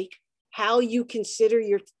you like, how you consider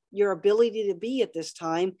your ability to be at this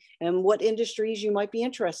time, and what industries you might be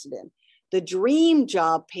interested in. The dream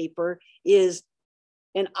job paper is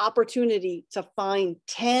an opportunity to find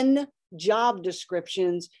 10 job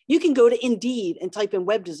descriptions. You can go to Indeed and type in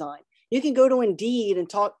web design. You can go to Indeed and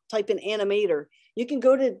type in animator. You can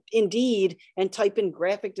go to Indeed and type in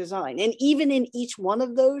graphic design. And even in each one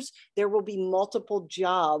of those, there will be multiple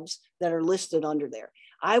jobs that are listed under there.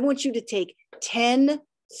 I want you to take 10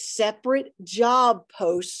 separate job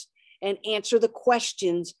posts and answer the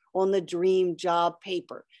questions on the dream job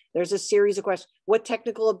paper. There's a series of questions. What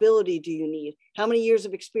technical ability do you need? How many years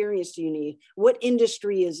of experience do you need? What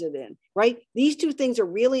industry is it in, right? These 2 things are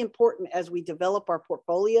really important as we develop our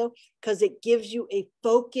portfolio because it gives you a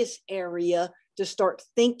focus area to start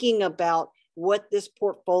thinking about what this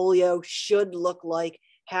portfolio should look like,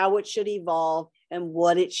 how it should evolve, and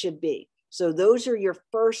what it should be. So those are your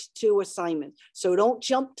first 2 assignments. So don't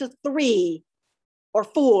jump to 3 or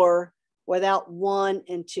 4 without 1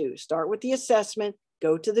 and 2. Start with the assessment,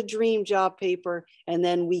 go to the dream job paper, and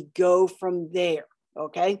then we go from there,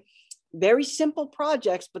 okay? Very simple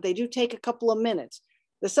projects, but they do take a couple of minutes.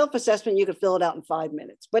 The self-assessment, you can fill it out in 5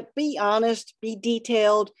 minutes, but be honest, be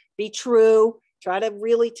detailed, be true. Try to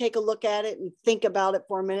really take a look at it and think about it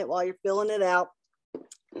for a minute while you're filling it out,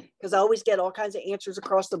 because I always get all kinds of answers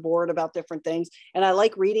across the board about different things. And I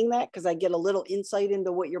like reading that because I get a little insight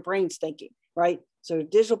into what your brain's thinking, right? So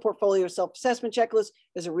digital portfolio self-assessment checklist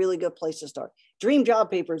is a really good place to start. Dream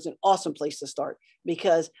job paper is an awesome place to start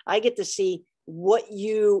because I get to see what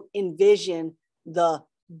you envision the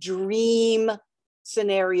dream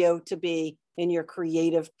scenario to be in your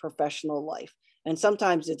creative professional life. And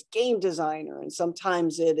sometimes it's game designer, and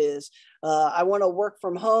sometimes it is, I want to work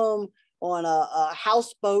from home on a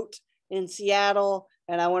houseboat in Seattle,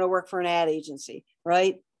 and I want to work for an ad agency,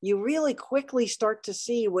 right? You really quickly start to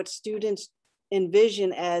see what students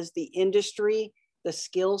envision as the industry, the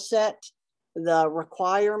skill set, the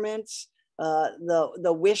requirements,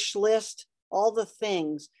 the wish list, all the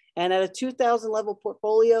things. And at a 2000 level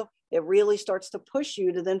portfolio, it really starts to push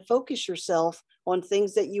you to then focus yourself on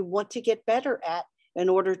things that you want to get better at in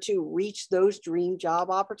order to reach those dream job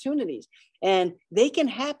opportunities. And they can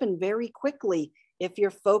happen very quickly if you're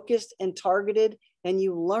focused and targeted and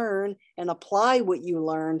you learn and apply what you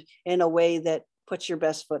learned in a way that puts your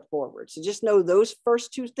best foot forward. So just know those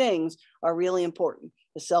first 2 things are really important.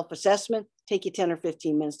 The self-assessment, take you 10 or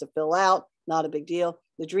 15 minutes to fill out, not a big deal.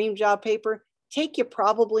 The dream job paper, take you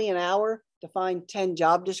probably an hour to find 10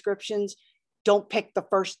 job descriptions. Don't pick the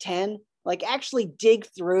first 10. Like actually dig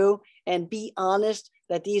through and be honest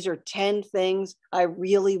that these are 10 things I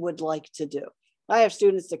really would like to do. I have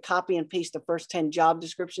students that copy and paste the first 10 job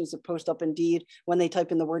descriptions that post up Indeed when they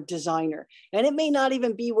type in the word designer. And it may not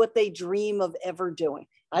even be what they dream of ever doing.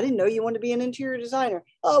 I didn't know you wanted to be an interior designer.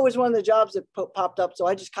 Oh, it was one of the jobs that popped up, so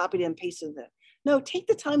I just copied and pasted it. No, take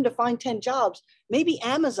the time to find 10 jobs. Maybe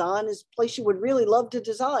Amazon is a place you would really love to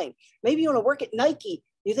design. Maybe you want to work at Nike.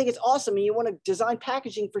 You think it's awesome and you want to design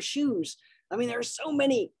packaging for shoes. I mean, there are so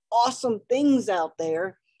many awesome things out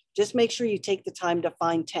there. Just make sure you take the time to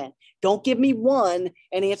find 10. Don't give me 1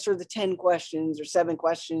 and answer the 10 questions or 7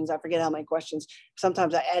 questions. I forget how many questions.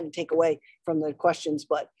 Sometimes I add and take away from the questions,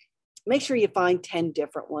 but make sure you find 10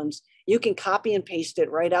 different ones. You can copy and paste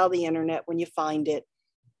it right out of the internet when you find it.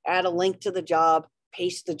 Add a link to the job,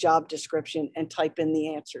 paste the job description, and type in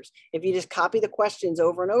the answers. If you just copy the questions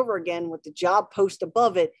over and over again with the job post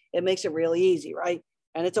above it, it makes it really easy, right?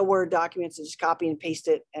 And it's a Word document, so just copy and paste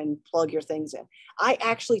it and plug your things in. I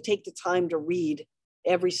actually take the time to read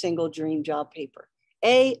every single dream job paper.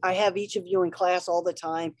 A, I have each of you in class all the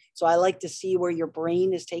time, so I like to see where your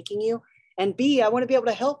brain is taking you. And B, I want to be able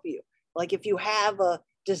to help you. Like if you have a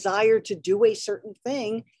desire to do a certain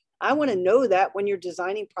thing, I want to know that when you're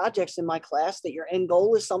designing projects in my class that your end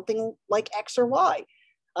goal is something like X or Y.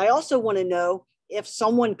 I also want to know if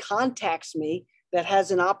someone contacts me that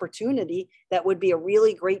has an opportunity that would be a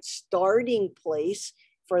really great starting place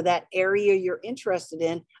for that area you're interested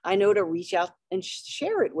in, I know to reach out and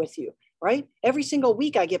share it with you, right? Every single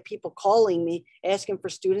week I get people calling me asking for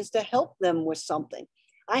students to help them with something.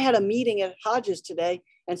 I had a meeting at Hodges today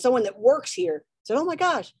and someone that works here said, oh my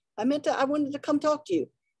gosh, I wanted to come talk to you.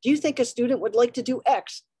 Do you think a student would like to do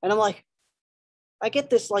X? And I'm like, I get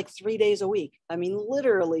this like 3 days a week. I mean,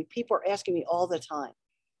 literally people are asking me all the time.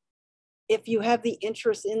 If you have the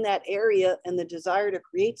interest in that area and the desire to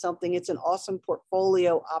create something, it's an awesome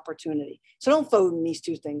portfolio opportunity. So don't phone these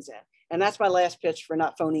two things in. And that's my last pitch for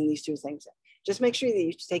not phoning these two things in. Just make sure that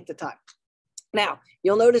you take the time. Now,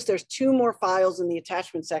 you'll notice there's 2 more files in the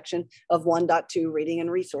attachment section of 1.2 reading and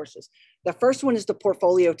resources. The first one is the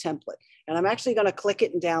portfolio template. And I'm actually going to click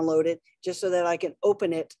it and download it just so that I can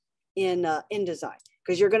open it in InDesign,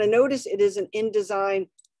 because you're going to notice it is an InDesign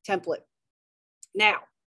template. Now,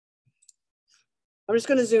 I'm just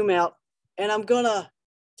going to zoom out and I'm going to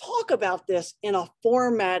talk about this in a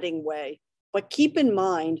formatting way, but keep in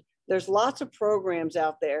mind, there's lots of programs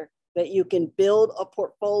out there that you can build a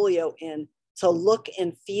portfolio in to look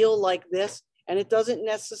and feel like this. And it doesn't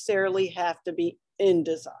necessarily have to be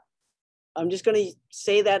InDesign. I'm just going to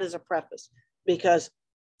say that as a preface, because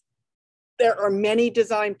there are many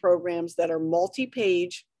design programs that are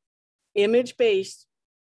multi-page, image-based,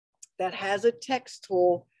 that has a text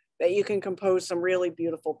tool that you can compose some really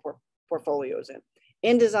beautiful portfolios in.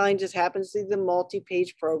 InDesign just happens to be the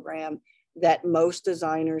multi-page program that most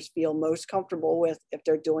designers feel most comfortable with if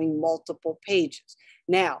they're doing multiple pages.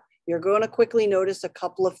 Now, you're going to quickly notice a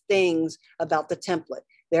couple of things about the template.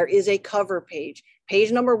 There is a cover page.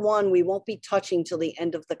 Page number 1, we won't be touching till the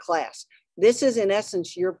end of the class. This is in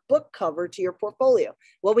essence your book cover to your portfolio.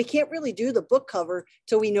 Well, we can't really do the book cover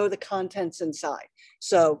till we know the contents inside.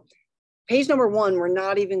 So page number 1, we're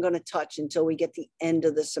not even going to touch until we get the end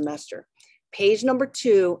of the semester. Page number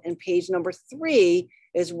 2 and page number 3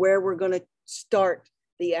 is where we're going to start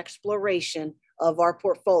the exploration of our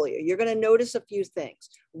portfolio. You're going to notice a few things.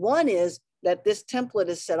 One is that this template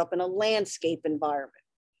is set up in a landscape environment.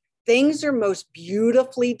 Things are most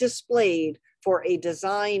beautifully displayed for a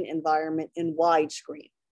design environment in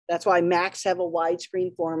widescreen. That's why Macs have a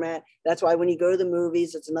widescreen format. That's why when you go to the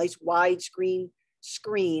movies, it's a nice widescreen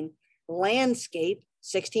screen. Landscape,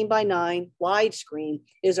 16:9 widescreen,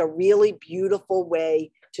 is a really beautiful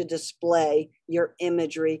way to display your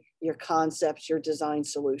imagery, your concepts, your design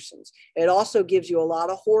solutions. It also gives you a lot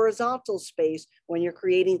of horizontal space when you're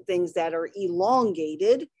creating things that are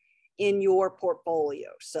elongated in your portfolio.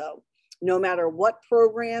 So no matter what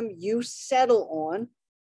program you settle on,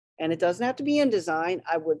 and it doesn't have to be InDesign,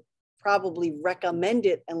 I would probably recommend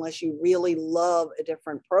it unless you really love a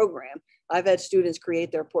different program. I've had students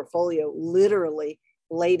create their portfolio, literally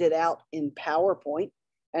laid it out in PowerPoint.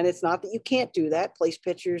 And it's not that you can't do that. Place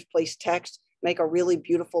pictures, place text, make a really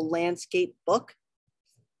beautiful landscape book.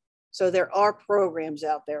 So there are programs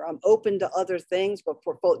out there. I'm open to other things, but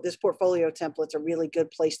this portfolio template's a really good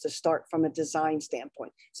place to start from a design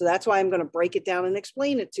standpoint. So that's why I'm going to break it down and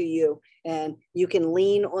explain it to you. And you can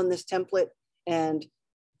lean on this template and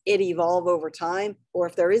it evolve over time. Or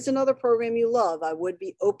if there is another program you love, I would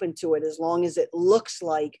be open to it as long as it looks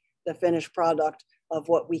like the finished product of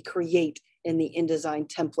what we create in the InDesign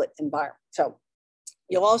template environment. So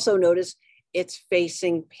you'll also notice it's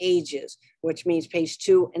facing pages, which means page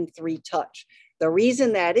 2 and 3 touch. The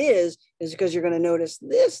reason that is because you're going to notice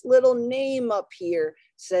this little name up here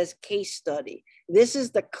says case study. This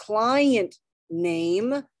is the client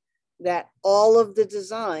name that all of the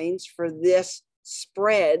designs for this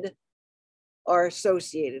spread are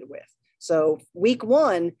associated with. So week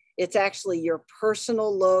 1, it's actually your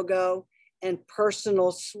personal logo and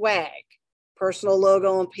personal swag. Personal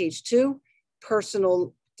logo on page 2,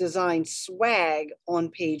 personal design swag on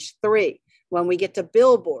page 3. When we get to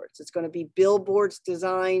billboards, it's going to be billboards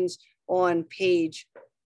designs on page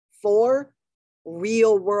 4,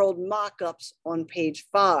 real world mock-ups on page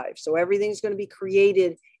 5. So everything's going to be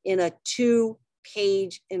created in a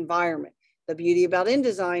 2-page environment. The beauty about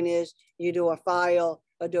InDesign is you do a file,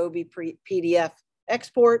 Adobe PDF,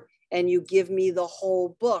 export, and you give me the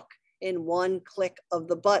whole book in one click of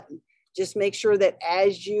the button. Just make sure that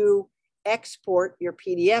as you export your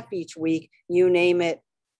PDF each week, you name it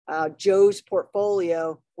Joe's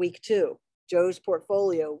Portfolio Week 2, Joe's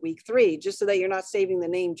Portfolio Week 3, just so that you're not saving the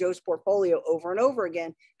name Joe's Portfolio over and over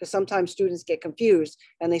again, because sometimes students get confused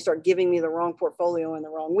and they start giving me the wrong portfolio in the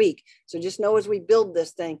wrong week. So just know as we build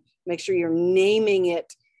this thing, make sure you're naming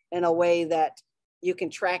it in a way that you can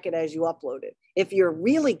track it as you upload it. If you're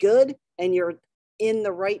really good and you're in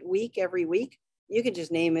the right week every week, you can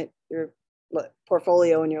just name it your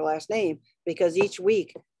portfolio and your last name, because each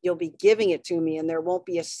week you'll be giving it to me and there won't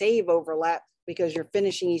be a save overlap because you're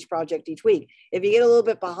finishing each project each week. If you get a little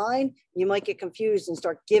bit behind, you might get confused and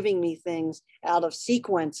start giving me things out of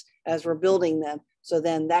sequence as we're building them. So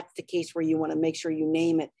then that's the case where you want to make sure you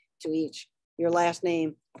name it to each, your last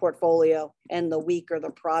name, portfolio, and the week or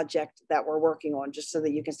the project that we're working on, just so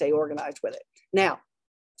that you can stay organized with it. Now,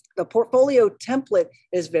 the portfolio template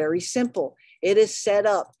is very simple. It is set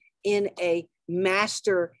up in a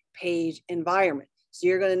master page environment. So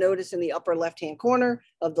you're going to notice in the upper left-hand corner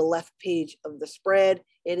of the left page of the spread,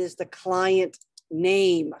 it is the client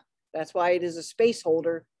name. That's why it is a space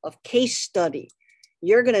holder of case study.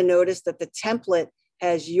 You're going to notice that the template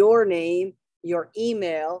has your name, your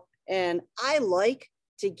email, and I like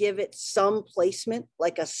to give it some placement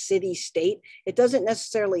like a city state. It doesn't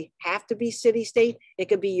necessarily have to be city state. It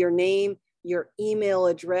could be your name, your email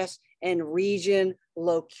address, and region,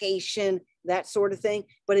 location, that sort of thing.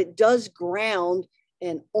 But it does ground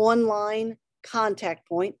an online contact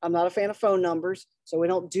point. I'm not a fan of phone numbers, so we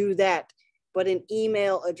don't do that. But an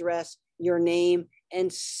email address, your name,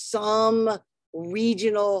 and some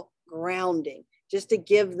regional grounding, just to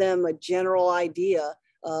give them a general idea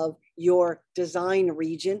of your design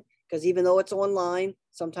region. Because even though it's online,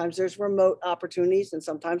 sometimes there's remote opportunities and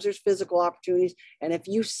sometimes there's physical opportunities. And if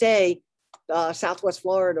you say Southwest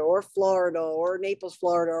Florida or Naples,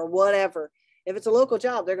 Florida, or whatever, if it's a local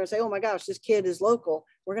job, they're going to say, oh my gosh, this kid is local.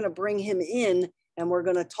 We're going to bring him in and we're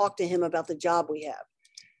going to talk to him about the job we have.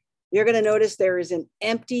 You're going to notice there is an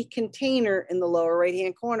empty container in the lower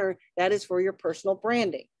right-hand corner. That is for your personal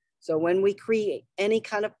branding. So when we create any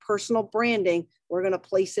kind of personal branding, we're going to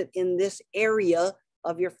place it in this area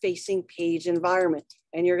of your facing page environment.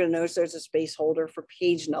 And you're going to notice there's a space holder for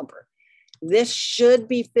page number. This should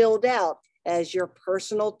be filled out as your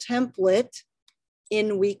personal template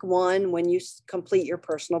in week 1 when you complete your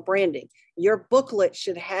personal branding. Your booklet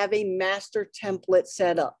should have a master template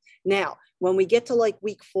set up. Now, when we get to like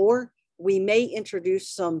week 4, we may introduce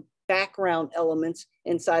some background elements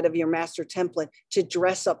inside of your master template to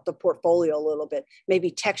dress up the portfolio a little bit, maybe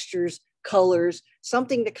textures, colors,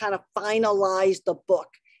 something to kind of finalize the book,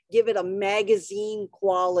 give it a magazine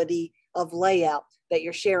quality of layout that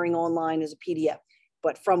you're sharing online as a PDF.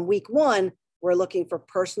 But from week 1, we're looking for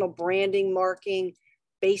personal branding marking,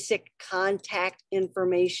 basic contact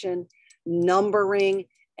information, numbering,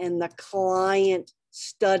 and the client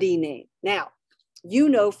study name. Now, you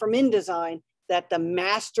know from InDesign that the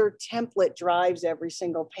master template drives every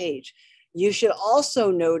single page. You should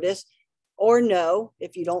also notice or know,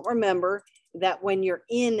 if you don't remember, that when you're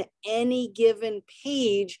in any given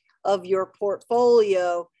page of your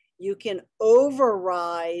portfolio, you can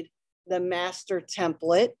override the master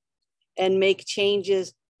template and make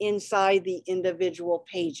changes inside the individual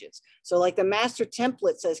pages. So like the master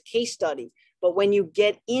template says case study, but when you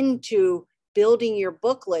get into building your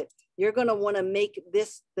booklet, you're going to want to make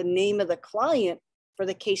this the name of the client for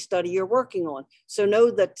the case study you're working on. So know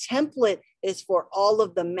the template is for all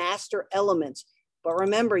of the master elements. But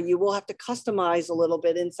remember, you will have to customize a little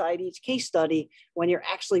bit inside each case study when you're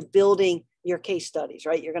actually building your case studies,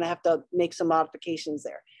 right? You're going to have to make some modifications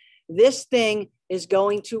there. This thing is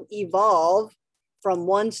going to evolve from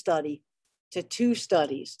 1 study to 2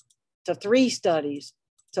 studies to 3 studies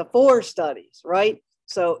to 4 studies, right?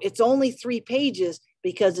 So it's only 3 pages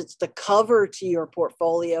because it's the cover to your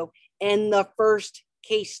portfolio and the first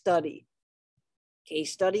case study.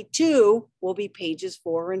 Case study 2 will be pages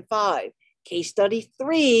 4 and 5. Case study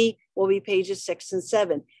 3 will be pages 6 and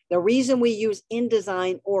 7. The reason we use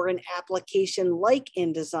InDesign or an application like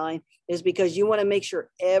InDesign is because you want to make sure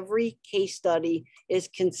every case study is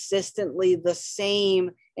consistently the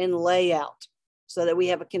same in layout so that we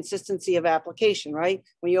have a consistency of application, right?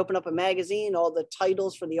 When you open up a magazine, all the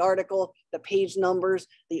titles for the article, the page numbers,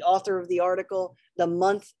 the author of the article, the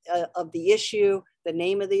month of the issue, the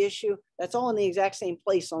name of the issue, that's all in the exact same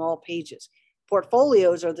place on all pages.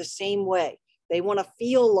 Portfolios are the same way. They want to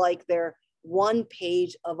feel like they're one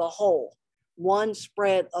page of a whole, one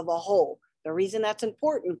spread of a whole. The reason that's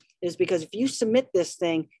important is because if you submit this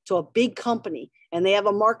thing to a big company and they have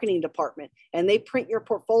a marketing department and they print your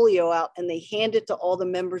portfolio out and they hand it to all the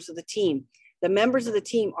members of the team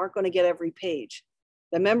aren't going to get every page.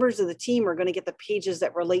 The members of the team are going to get the pages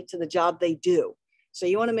that relate to the job they do. So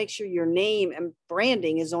you want to make sure your name and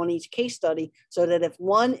branding is on each case study so that if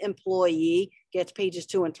one employee gets pages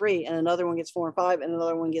 2 and 3 and another one gets 4 and 5 and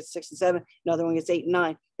another one gets 6 and 7, another one gets 8 and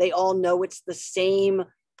 9, they all know it's the same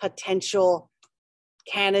potential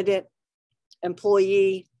candidate,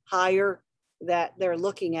 employee, hire that they're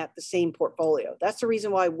looking at the same portfolio. That's the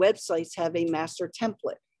reason why websites have a master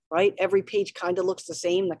template, right? Every page kind of looks the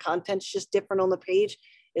same. The content's just different on the page,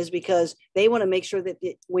 is because they want to make sure that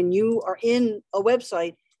when you are in a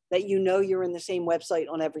website, that you know you're in the same website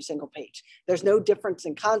on every single page. There's no difference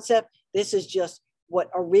in concept. This is just what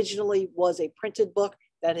originally was a printed book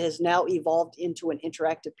that has now evolved into an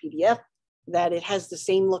interactive PDF, that it has the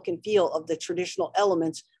same look and feel of the traditional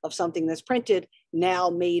elements of something that's printed, now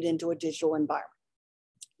made into a digital environment.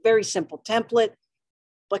 Very simple template,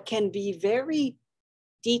 but can be very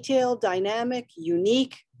detailed, dynamic,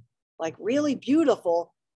 unique, like really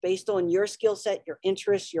beautiful, based on your skill set, your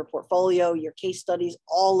interests, your portfolio, your case studies,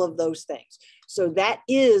 all of those things. So that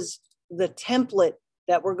is the template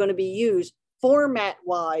that we're going to be used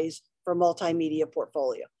format-wise for Multimedia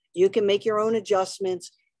Portfolio. You can make your own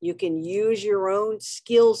adjustments. You can use your own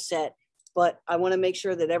skill set, but I want to make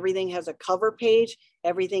sure that everything has a cover page,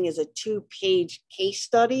 everything is a 2-page case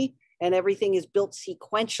study, and everything is built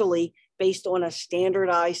sequentially based on a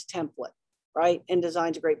standardized template, right?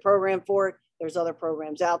 InDesign's a great program for it. There's other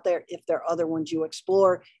programs out there. If there are other ones you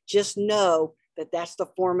explore, just know that that's the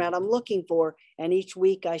format I'm looking for. And each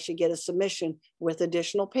week I should get a submission with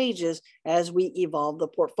additional pages as we evolve the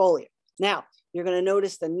portfolio. Now, you're going to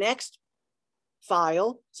notice the next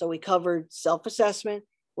file. So we covered self-assessment.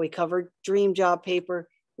 We covered dream job paper.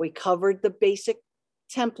 We covered the basic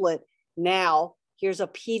template. Now, here's a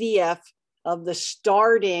PDF of the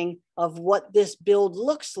starting of what this build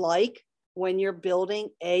looks like when you're building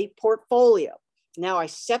a portfolio. Now I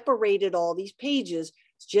separated all these pages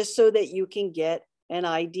just so that you can get an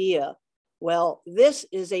idea. Well, this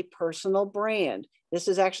is a personal brand. This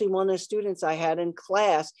is actually one of the students I had in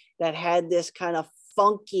class that had this kind of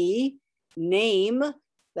funky name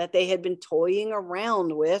that they had been toying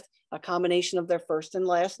around with, a combination of their first and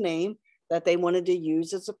last name that they wanted to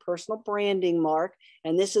use as a personal branding mark.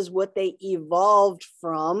 And this is what they evolved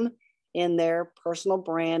from in their personal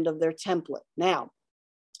brand of their template. Now,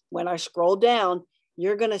 when I scroll down,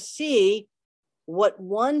 you're going to see what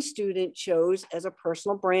one student chose as a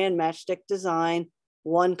personal brand matchstick design: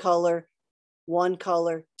 one color,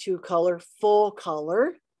 2 color, full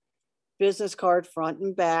color, business card front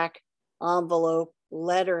and back, envelope,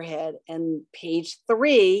 letterhead, and page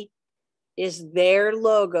 3 is their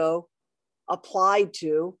logo applied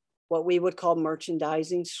to what we would call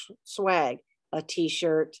merchandising swag: a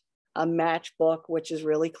t-shirt, a matchbook, which is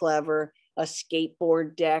really clever, a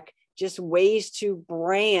skateboard deck, just ways to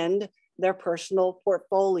brand their personal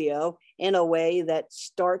portfolio in a way that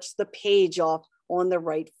starts the page off on the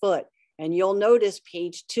right foot. And you'll notice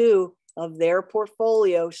page 2 of their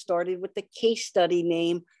portfolio started with the case study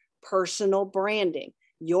name, personal branding.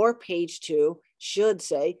 Your page 2 should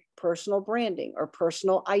say personal branding or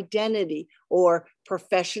personal identity or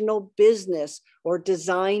professional business or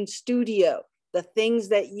design studio, the things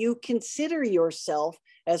that you consider yourself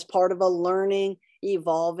as part of a learning,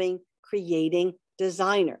 evolving, creating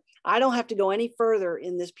designer. I don't have to go any further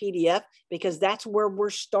in this PDF because that's where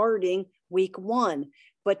we're starting week 1.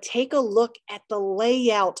 But take a look at the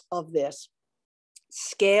layout of this: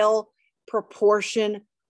 scale, proportion,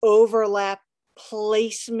 overlap,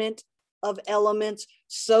 placement of elements,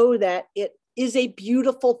 so that it is a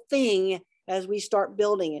beautiful thing as we start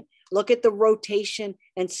building it. Look at the rotation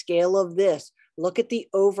and scale of this. Look at the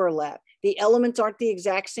overlap. The elements aren't the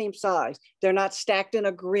exact same size. They're not stacked in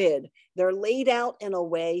a grid. They're laid out in a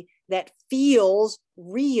way that feels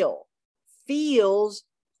real, feels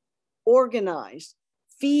organized,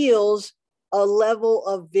 feels a level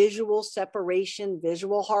of visual separation,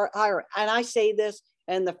 visual hierarchy. And I say this,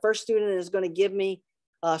 and the first student is going to give me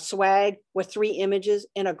swag with 3 images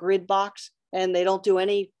in a grid box, and they don't do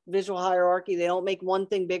any visual hierarchy. They don't make one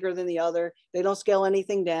thing bigger than the other. They don't scale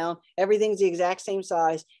anything down. Everything's the exact same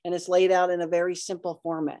size, and it's laid out in a very simple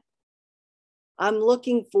format. I'm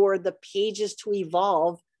looking for the pages to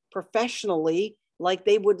evolve professionally like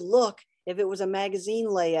they would look if it was a magazine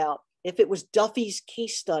layout, if it was Duffy's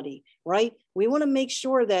case study, right? We want to make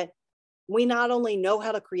sure that we not only know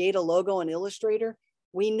how to create a logo in Illustrator,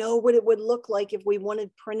 we know what it would look like if we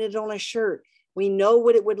wanted printed on a shirt. We know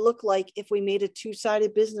what it would look like if we made a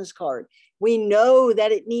two-sided business card. We know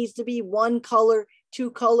that it needs to be one color,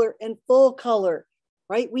 two color, and full color,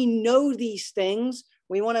 right? We know these things.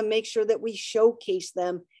 We want to make sure that we showcase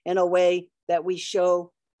them in a way that we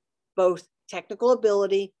show both technical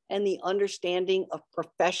ability and the understanding of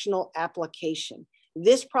professional application.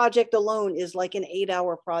 This project alone is like an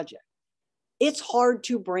 8-hour project. It's hard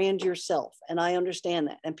to brand yourself, and I understand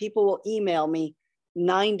that. And people will email me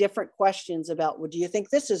 9 different questions about, well, do you think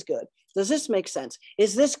this is good? Does this make sense?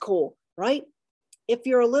 Is this cool, right? If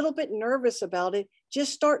you're a little bit nervous about it,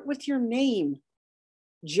 just start with your name.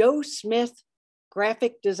 Joe Smith,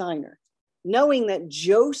 graphic designer. Knowing that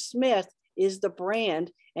Joe Smith is the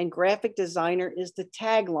brand and graphic designer is the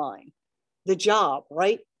tagline, the job,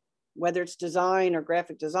 right? Whether it's design or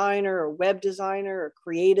graphic designer or web designer or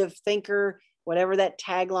creative thinker, whatever that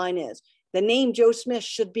tagline is. The name Joe Smith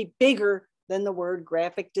should be bigger than the word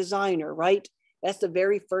graphic designer, right? That's the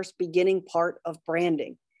very first beginning part of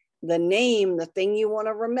branding. The name, the thing you want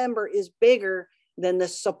to remember, is bigger than the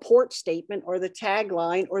support statement or the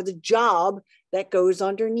tagline or the job that goes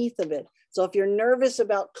underneath of it. So if you're nervous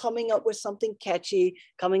about coming up with something catchy,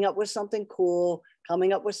 coming up with something cool,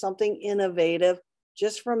 coming up with something innovative,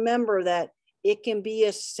 just remember that it can be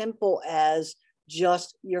as simple as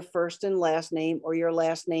just your first and last name or your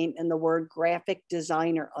last name and the word graphic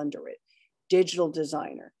designer under it. Digital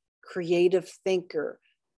designer, creative thinker,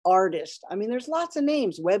 artist. I mean, there's lots of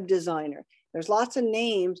names, web designer. There's lots of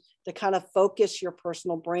names to kind of focus your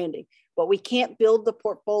personal branding, but we can't build the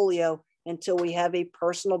portfolio until we have a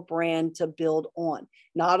personal brand to build on.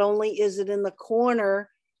 Not only is it in the corner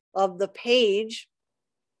of the page,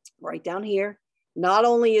 right down here, not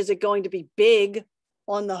only is it going to be big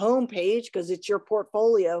on the home page because it's your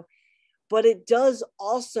portfolio, but it does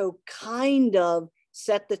also kind of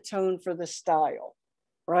set the tone for the style,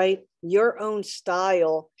 right? Your own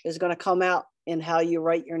style is going to come out in how you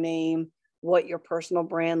write your name, what your personal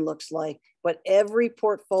brand looks like. But every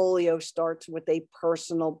portfolio starts with a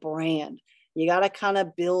personal brand. You got to kind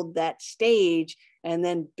of build that stage and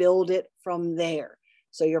then build it from there.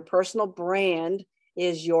 So your personal brand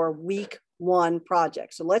is your week 1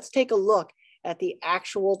 project. So let's take a look at the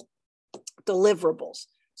actual deliverables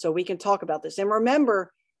so we can talk about this. And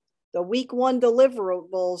remember, the week 1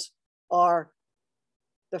 deliverables are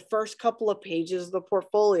the first couple of pages of the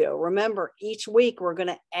portfolio. Remember, each week we're going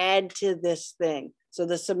to add to this thing. So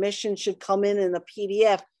the submission should come in a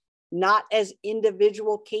PDF, not as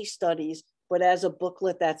individual case studies, but as a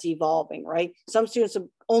booklet that's evolving, right? Some students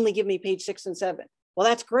only give me page 6 and 7. Well,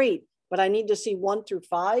 that's great, but I need to see 1 through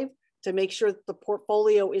 5 to make sure that the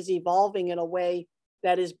portfolio is evolving in a way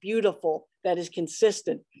that is beautiful, that is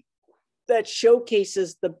consistent, that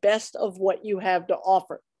showcases the best of what you have to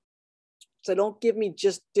offer. So don't give me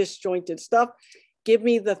just disjointed stuff. Give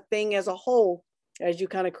me the thing as a whole as you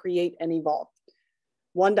kind of create and evolve.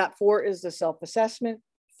 1.4 is the self-assessment.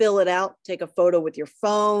 Fill it out, take a photo with your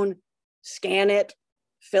phone, scan it,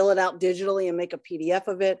 fill it out digitally and make a PDF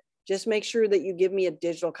of it. Just make sure that you give me a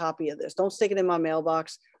digital copy of this. Don't stick it in my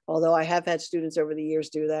mailbox. Although I have had students over the years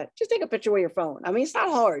do that. Just take a picture with your phone. I mean, it's not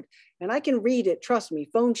hard. And I can read it. Trust me,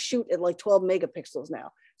 phones shoot at like 12 megapixels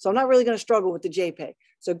now. So I'm not really going to struggle with the JPEG.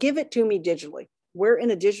 So give it to me digitally. We're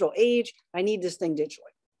in a digital age. I need this thing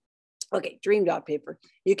digitally. Okay, Dream Dot paper.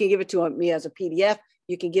 You can give it to me as a PDF.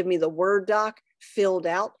 You can give me the Word doc filled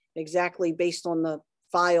out exactly based on the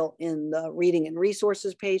file in the reading and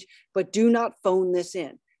resources page, but do not phone this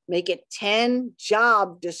in. Make it 10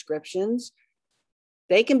 job descriptions.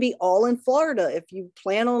 They can be all in Florida if you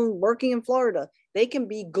plan on working in Florida. They can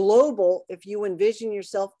be global if you envision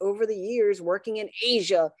yourself over the years working in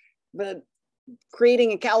Asia, but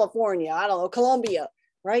creating in California, I don't know, Colombia,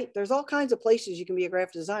 right? There's all kinds of places you can be a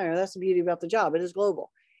graphic designer. That's the beauty about the job. It is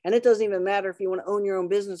global. And it doesn't even matter if you want to own your own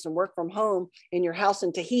business and work from home in your house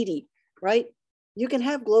in Tahiti, right? You can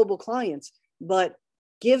have global clients, but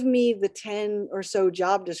give me the 10 or so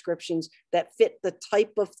job descriptions that fit the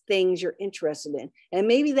type of things you're interested in. And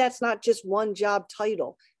maybe that's not just one job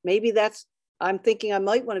title. Maybe that's, I'm thinking I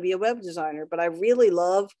might want to be a web designer, but I really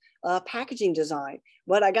love packaging design.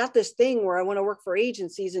 But I got this thing where I want to work for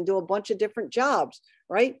agencies and do a bunch of different jobs,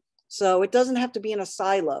 right? So it doesn't have to be in a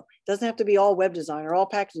silo. It doesn't have to be all web design or all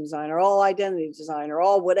packaging design or all identity design or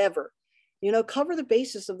all whatever. You know, cover the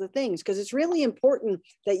basis of the things because it's really important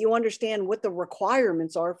that you understand what the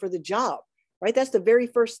requirements are for the job, right? That's the very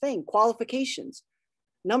first thing, qualifications.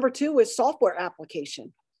 Number 2 is software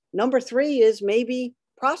application. Number 3 is maybe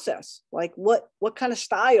process, like what kind of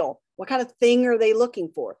style, what kind of thing are they looking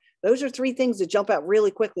for? Those are 3 things that jump out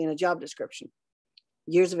really quickly in a job description.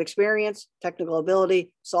 years of experience, technical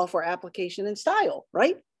ability, software application, and style,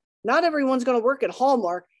 right? Not everyone's going to work at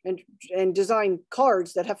Hallmark and design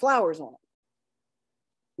cards that have flowers on them.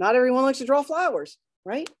 Not everyone likes to draw flowers,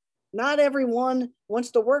 right? Not everyone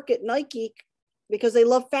wants to work at Nike because they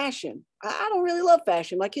love fashion. I don't really love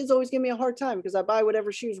fashion. My kids always give me a hard time because I buy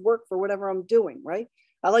whatever shoes work for whatever I'm doing, right?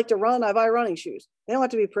 I like to run, I buy running shoes. They don't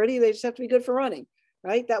have to be pretty, they just have to be good for running,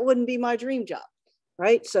 right? That wouldn't be my dream job,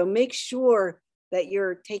 right? So make sure that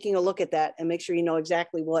you're taking a look at that and make sure you know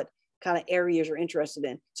exactly what kind of areas you're interested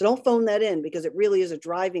in. So don't phone that in, because it really is a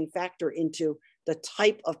driving factor into the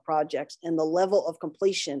type of projects and the level of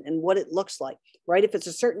completion and what it looks like, right? If it's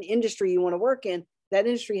a certain industry you want to work in, that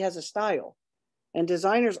industry has a style. And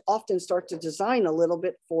designers often start to design a little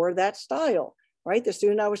bit for that style, right? The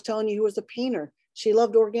student I was telling you who was a painter, she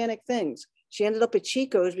loved organic things. She ended up at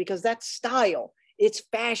Chico's because that's style. It's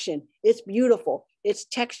fashion. It's beautiful. It's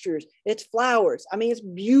textures. It's flowers. I mean, it's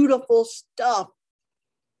beautiful stuff.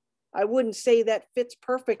 I wouldn't say that fits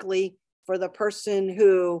perfectly for the person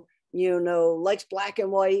who, likes black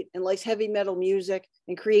and white and likes heavy metal music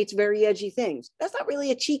and creates very edgy things. That's not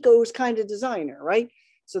really a Chico's kind of designer, right?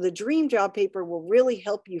 So the dream job paper will really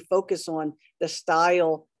help you focus on the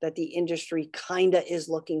style that the industry kind of is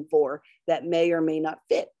looking for that may or may not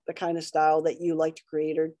fit the kind of style that you like to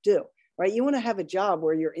create or do, right? You want to have a job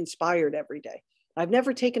where you're inspired every day. I've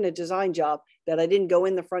never taken a design job that I didn't go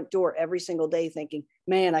in the front door every single day thinking,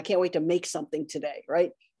 man, I can't wait to make something today,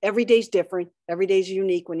 right? Every day's different. Every day's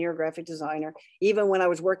unique when you're a graphic designer. Even when I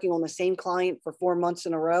was working on the same client for 4 months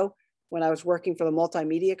in a row, when I was working for the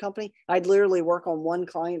multimedia company, I'd literally work on one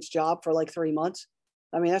client's job for like 3 months.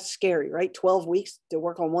 I mean, that's scary, right? 12 weeks to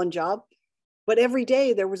work on one job. But every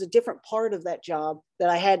day there was a different part of that job that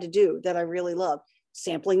I had to do that I really loved.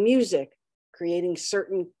 Sampling music, creating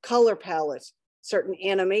certain color palettes, certain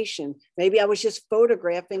animation. Maybe I was just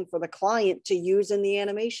photographing for the client to use in the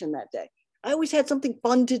animation that day. I always had something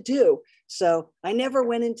fun to do. So I never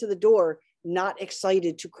went into the door not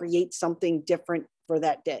excited to create something different for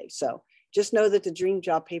that day. So just know that the dream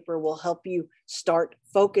job paper will help you start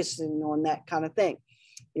focusing on that kind of thing.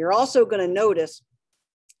 You're also going to notice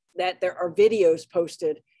that there are videos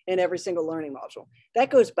posted in every single learning module. That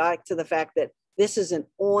goes back to the fact that this is an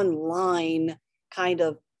online kind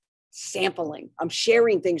of sampling. I'm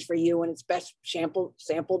sharing things for you, and it's best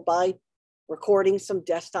sampled by recording some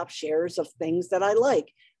desktop shares of things that I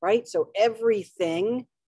like, right? So everything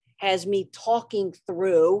has me talking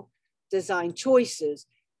through design choices,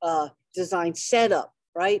 design setup,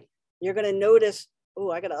 right? You're going to notice,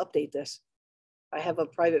 oh, I got to update this. I have a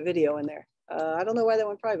private video in there. I don't know why that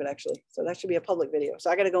went private, actually. So that should be a public video. So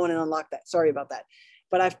I got to go in and unlock that. Sorry about that.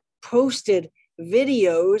 But I've posted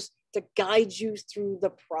videos to guide you through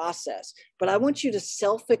the process. But I want you to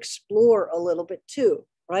self-explore a little bit too,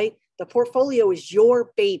 right? The portfolio is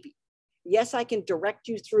your baby. Yes, I can direct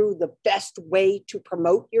you through the best way to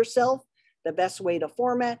promote yourself, the best way to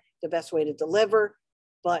format, the best way to deliver,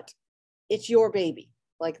 but it's your baby.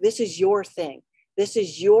 Like, this is your thing. This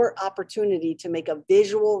is your opportunity to make a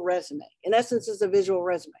visual resume. In essence, it's a visual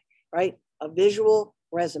resume, right? A visual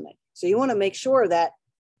resume. So you want to make sure that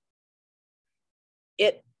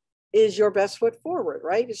it is your best foot forward,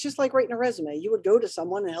 right? It's just like writing a resume. You would go to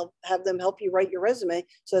someone and have them help you write your resume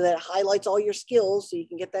so that it highlights all your skills so you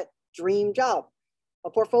can get that dream job. A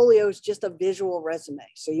portfolio is just a visual resume.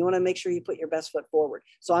 So you want to make sure you put your best foot forward.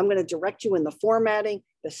 So I'm going to direct you in the formatting,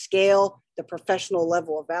 the scale, the professional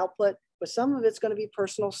level of output, but some of it's going to be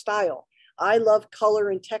personal style. I love color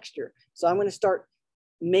and texture. So I'm going to start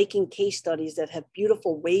making case studies that have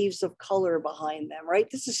beautiful waves of color behind them, right?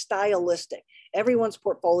 This is stylistic. Everyone's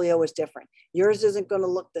portfolio is different. Yours isn't going to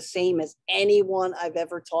look the same as anyone I've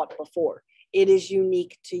ever taught before. It is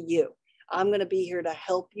unique to you. I'm going to be here to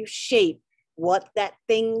help you shape what that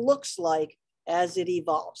thing looks like as it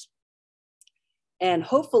evolves. And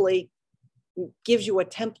hopefully gives you a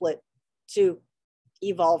template to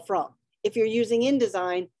evolve from. If you're using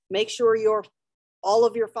InDesign, make sure all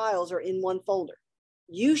of your files are in one folder.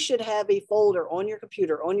 You should have a folder on your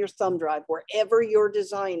computer, on your thumb drive, wherever you're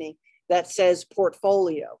designing, that says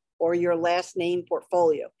portfolio or your last name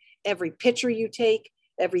portfolio. Every picture you take,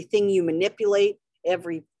 everything you manipulate,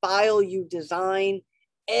 every file you design,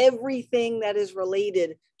 everything that is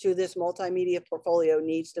related to this multimedia portfolio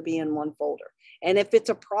needs to be in one folder. And if it's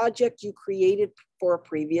a project you created for a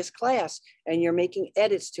previous class and you're making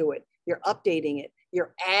edits to it, you're updating it,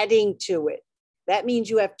 you're adding to it, that means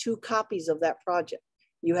you have 2 copies of that project.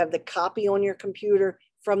 You have the copy on your computer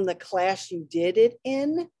from the class you did it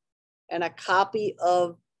in, and a copy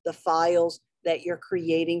of the files that you're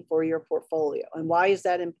creating for your portfolio. And why is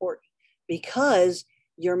that important? because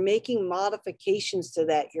you're making modifications to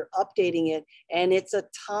that, you're updating it, and it's a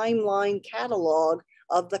timeline catalog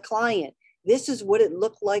of the client. This is what it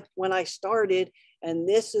looked like when I started, and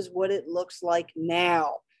this is what it looks like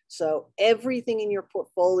now. So everything in your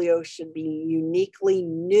portfolio should be uniquely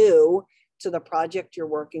new to the project you're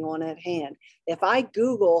working on at hand. If I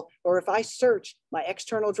Google or if I search my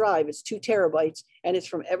external drive, it's 2 terabytes and it's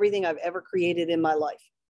from everything I've ever created in my life,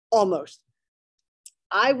 almost.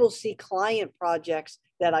 I will see client projects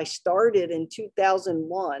that I started in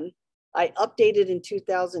 2001, I updated in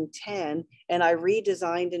 2010, and I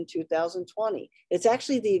redesigned in 2020. It's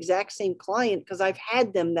actually the exact same client because I've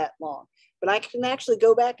had them that long, but I can actually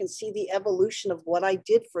go back and see the evolution of what I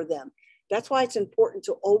did for them. That's why it's important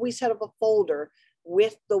to always have a folder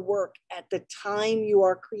with the work at the time you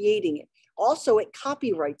are creating it. Also, it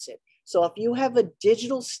copyrights it. So if you have a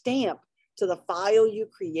digital stamp to the file you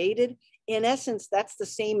created, in essence, that's the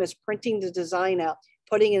same as printing the design out,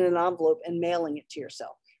 putting it in an envelope and mailing it to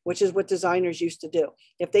yourself, which is what designers used to do.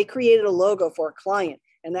 If they created a logo for a client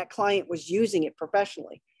and that client was using it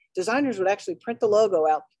professionally, designers would actually print the logo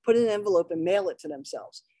out, put it in an envelope and mail it to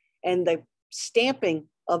themselves. And the stamping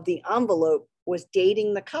of the envelope was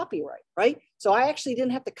dating the copyright, right? So I actually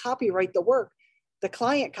didn't have to copyright the work. The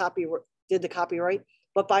client did the copyright,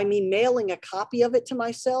 but by me mailing a copy of it to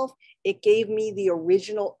myself, it gave me the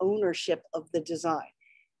original ownership of the design.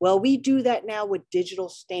 Well, we do that now with digital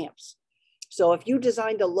stamps. So if you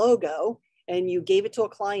designed a logo and you gave it to a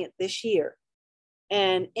client this year,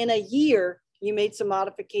 and in a year, you made some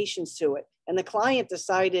modifications to it, and the client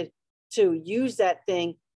decided to use that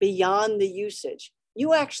thing beyond the usage,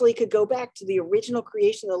 you actually could go back to the original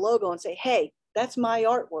creation of the logo and say, hey, that's my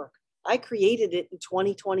artwork. I created it in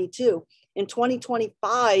 2022. In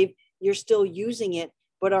 2025, you're still using it,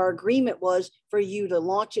 but our agreement was for you to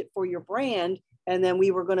launch it for your brand, and then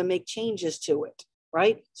we were going to make changes to it,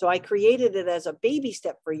 right? So I created it as a baby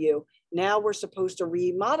step for you. Now we're supposed to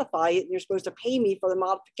remodify it, and you're supposed to pay me for the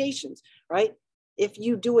modifications, right? If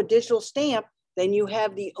you do a digital stamp, then you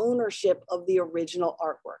have the ownership of the original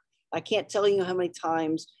artwork. I can't tell you how many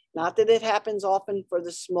times, not that it happens often for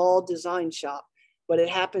the small design shop, but it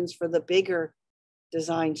happens for the bigger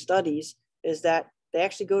design studies, is that they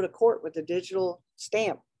actually go to court with a digital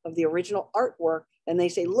stamp of the original artwork, and they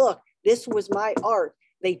say, look, this was my art.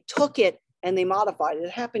 They took it and they modified it.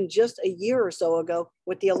 It happened just a year or so ago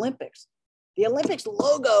with the Olympics. The Olympics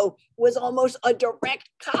logo was almost a direct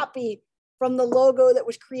copy from the logo that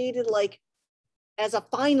was created like as a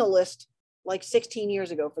finalist like 16 years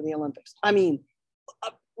ago for the Olympics. I mean,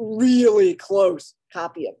 a really close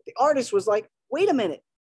copy of it. The artist was like, wait a minute,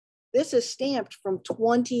 this is stamped from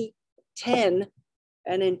 2010,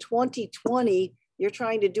 and in 2020, you're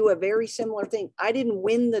trying to do a very similar thing. I didn't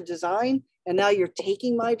win the design, and now you're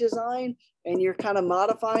taking my design and you're kind of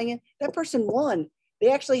modifying it. That person won.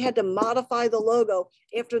 They actually had to modify the logo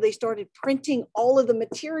after they started printing all of the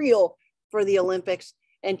material for the Olympics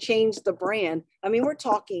and changed the brand. I mean, we're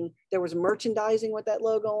talking, there was merchandising with that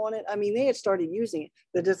logo on it. I mean, they had started using it.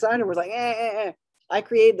 The designer was like, I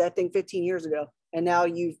created that thing 15 years ago, and now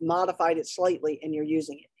you've modified it slightly and you're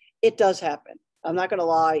using it. It does happen. I'm not going to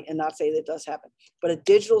lie and not say that it does happen, but a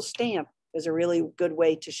digital stamp is a really good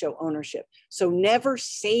way to show ownership. So never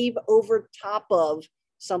save over top of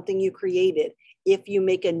something you created if you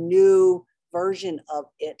make a new version of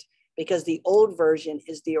it, because the old version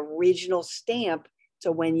is the original stamp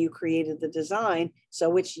to when you created the design.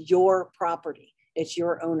 So it's your property, it's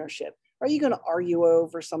your ownership. Are you going to argue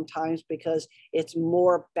over sometimes because it's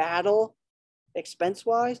more battle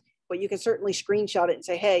expense-wise? But you can certainly screenshot it and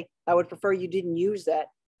say, hey, I would prefer you didn't use that.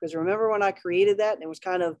 Because remember when I created that and it was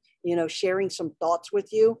kind of, sharing some thoughts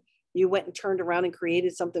with you, you went and turned around and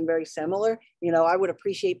created something very similar. I would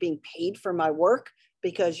appreciate being paid for my work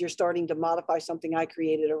because you're starting to modify something I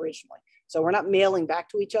created originally. So we're not mailing back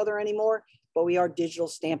to each other anymore, but we are digital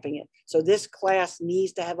stamping it. So this class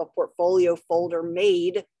needs to have a portfolio folder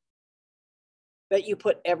made that you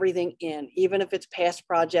put everything in, even if it's past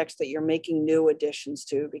projects that you're making new additions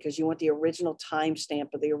to, because you want the original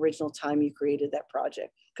timestamp of the original time you created that project.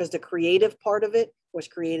 Because the creative part of it was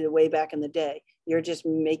created way back in the day. You're just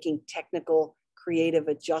making technical, creative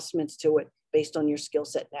adjustments to it based on your skill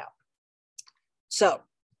set now. So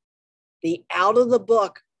the out of the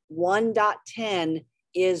book 1.10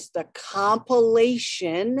 is the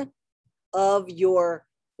compilation of your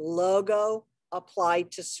logo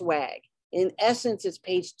applied to swag. In essence, it's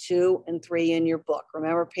page 2 and 3 in your book.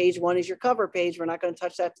 Remember, page 1 is your cover page. We're not going to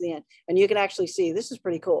touch that to the end. And you can actually see, this is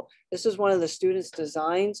pretty cool. This is one of the students'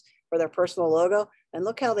 designs for their personal logo. And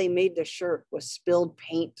look how they made the shirt with spilled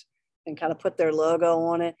paint and kind of put their logo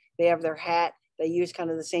on it. They have their hat. They use kind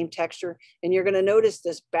of the same texture. And you're going to notice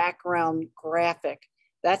this background graphic.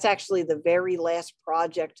 That's actually the very last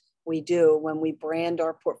project we do when we brand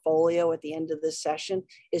our portfolio at the end of this session,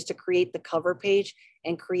 is to create the cover page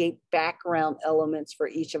and create background elements for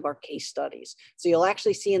each of our case studies. So you'll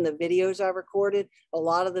actually see in the videos I recorded, a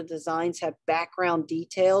lot of the designs have background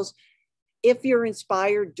details. If you're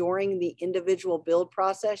inspired during the individual build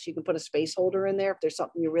process, you can put a space holder in there if there's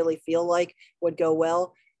something you really feel like would go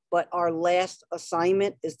well. But our last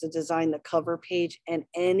assignment is to design the cover page and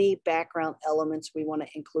any background elements we want to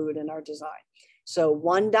include in our design. So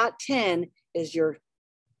 1.10 is your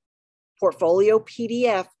portfolio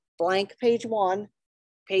PDF, blank page 1,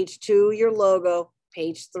 page 2, your logo,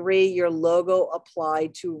 page 3, your logo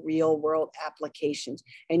applied to real world applications.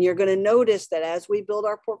 And you're going to notice that as we build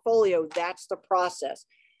our portfolio, that's the process.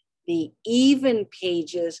 The even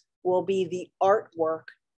pages will be the artwork.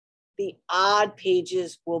 The odd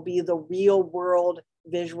pages will be the real world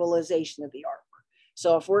visualization of the artwork.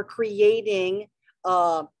 So if we're creating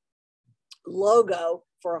a logo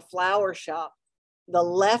for a flower shop, the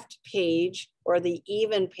left page or the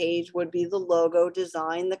even page would be the logo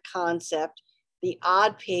design, the concept. The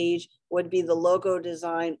odd page would be the logo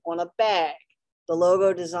design on a bag, the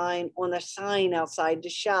logo design on a sign outside the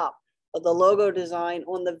shop, or the logo design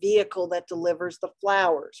on the vehicle that delivers the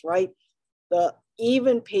flowers, right? The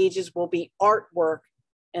even pages will be artwork,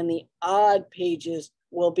 and the odd pages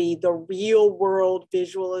will be the real world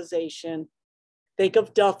visualization. Think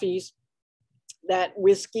of Duffy's, that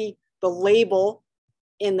whiskey, the label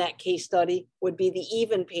in that case study would be the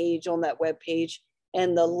even page on that web page,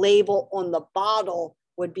 and the label on the bottle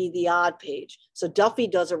would be the odd page. So Duffy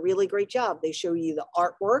does a really great job. They show you the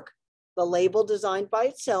artwork, the label designed by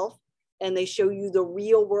itself, and they show you the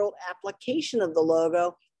real world application of the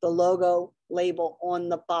logo label on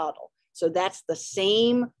the bottle. So that's the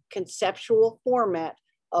same conceptual format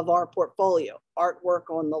of our portfolio. Artwork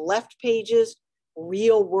on the left pages,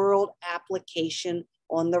 real world application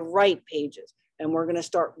on the right pages. And we're going to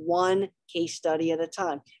start one case study at a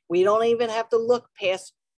time. We don't even have to look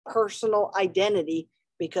past personal identity,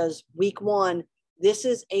 because week 1, this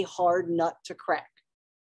is a hard nut to crack.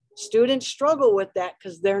 Students struggle with that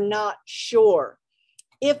because they're not sure.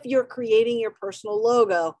 If you're creating your personal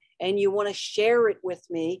logo and you want to share it with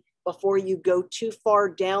me before you go too far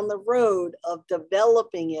down the road of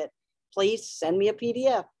developing it, please send me a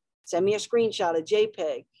PDF, send me a screenshot, a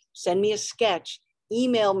JPEG, send me a sketch,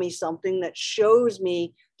 email me something that shows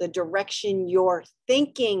me the direction you're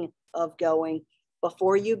thinking of going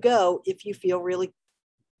before you go, if you feel really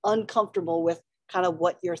uncomfortable with kind of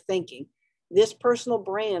what you're thinking. This personal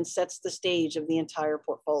brand sets the stage of the entire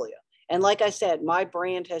portfolio. And like I said, my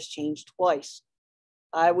brand has changed twice.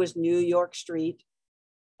 I was New York Street,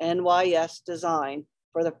 NYS design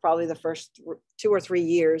for probably the first 2 or 3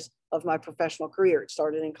 years of my professional career. It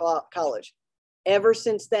started in college. Ever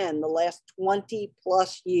since then, the last 20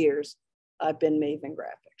 plus years, I've been Maven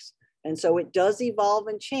Graphics. And so it does evolve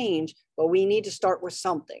and change, but we need to start with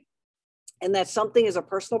something. And that something is a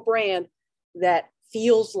personal brand that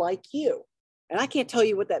feels like you. And I can't tell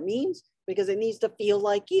you what that means because it needs to feel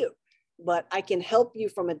like you. But I can help you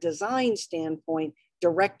from a design standpoint,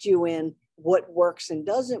 direct you in what works and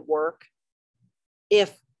doesn't work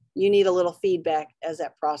if you need a little feedback as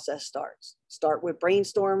that process starts. Start with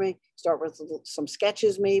brainstorming, start with some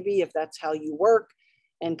sketches maybe, if that's how you work,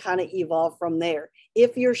 and kind of evolve from there.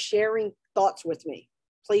 If you're sharing thoughts with me,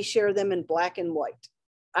 please share them in black and white.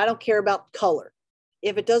 I don't care about color.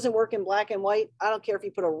 If it doesn't work in black and white, I don't care if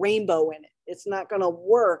you put a rainbow in it. It's not going to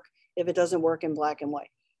work if it doesn't work in black and white.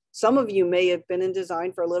 Some of you may have been in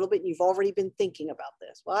design for a little bit. And you've already been thinking about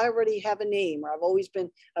this. Well, I already have a name, or I've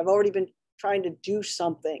already been trying to do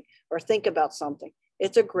something or think about something.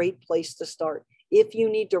 It's a great place to start. If you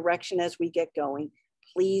need direction as we get going,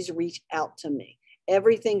 please reach out to me.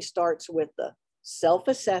 Everything starts with the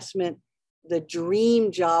self-assessment, the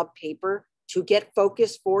dream job paper to get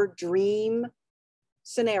focused for dream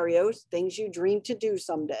scenarios, things you dream to do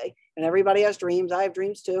someday. And everybody has dreams. I have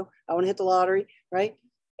dreams too. I want to hit the lottery, right?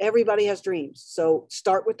 Everybody has dreams. So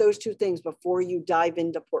start with those 2 things before you dive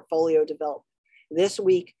into portfolio development. This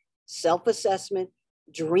week, self-assessment,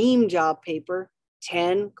 dream job paper,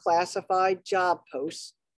 10 classified job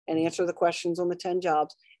posts, and answer the questions on the 10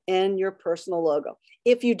 jobs, and your personal logo.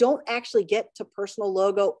 If you don't actually get to personal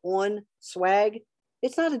logo on swag,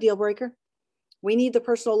 it's not a deal breaker. We need the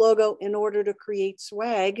personal logo in order to create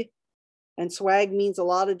swag. And swag means a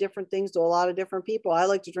lot of different things to a lot of different people. I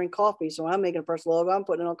like to drink coffee. So when I'm making a personal logo, I'm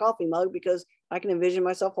putting it on a coffee mug because I can envision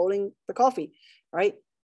myself holding the coffee, right?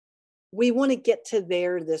 we want to get to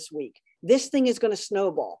there this week. This thing is going to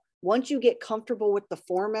snowball. Once you get comfortable with the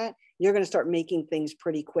format, you're going to start making things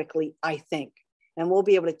pretty quickly, I think. And we'll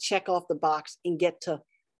be able to check off the box and get to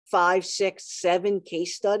 5, 6, 7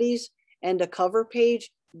 case studies and a cover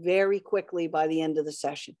page very quickly by the end of the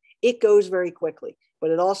session. It goes very quickly,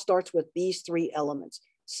 but it all starts with these 3 elements: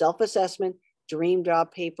 self-assessment, dream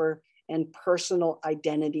job paper, and personal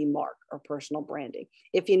identity mark or personal branding.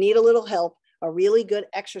 If you need a little help, a really good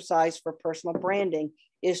exercise for personal branding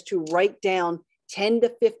is to write down 10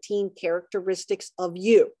 to 15 characteristics of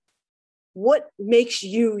you. What makes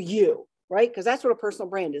you you, right? Because that's what a personal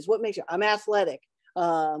brand is. What makes you? I'm athletic.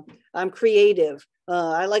 I'm creative.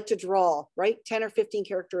 I like to draw, right? 10 or 15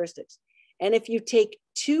 characteristics. And if you take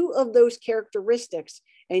 2 of those characteristics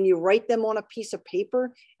and you write them on a piece of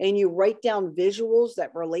paper and you write down visuals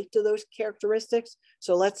that relate to those characteristics.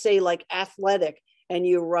 So let's say like athletic, and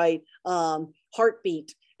you write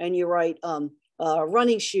heartbeat, and you write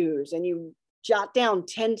running shoes, and you jot down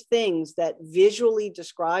 10 things that visually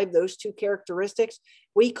describe those 2 characteristics.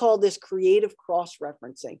 We call this creative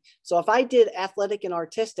cross-referencing. So if I did athletic and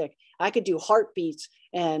artistic, I could do heartbeats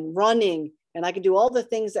and running, and I could do all the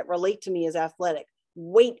things that relate to me as athletic,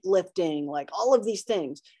 weightlifting, like all of these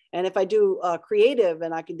things. And if I do creative,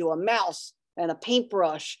 and I could do a mouse and a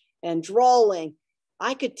paintbrush and drawing,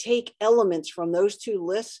 I could take elements from those 2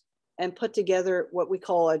 lists and put together what we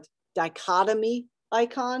call a dichotomy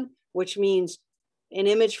icon, which means an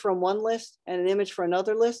image from one list and an image for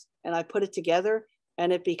another list. And I put it together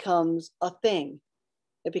and it becomes a thing.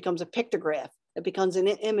 It becomes a pictograph. It becomes an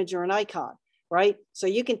image or an icon, right? So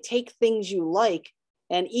you can take things you like,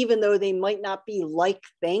 and even though they might not be like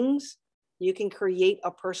things, you can create a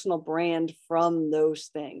personal brand from those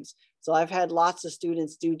things. So I've had lots of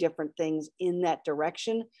students do different things in that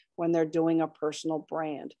direction when they're doing a personal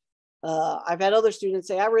brand. I've had other students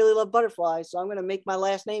say, I really love butterflies, so I'm going to make my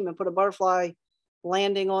last name and put a butterfly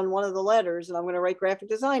landing on one of the letters, and I'm going to write graphic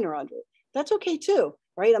designer under it. That's okay too,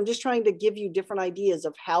 right? I'm just trying to give you different ideas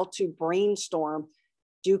of how to brainstorm,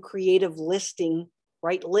 do creative listing,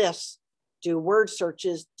 write lists, do word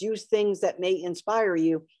searches, do things that may inspire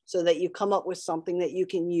you so that you come up with something that you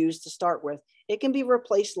can use to start with. It can be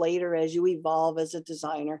replaced later as you evolve as a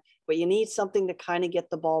designer, but you need something to kind of get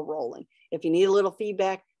the ball rolling. If you need a little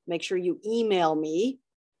feedback, make sure you email me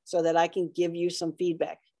so that I can give you some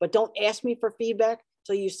feedback. But don't ask me for feedback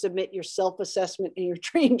till you submit your self-assessment and your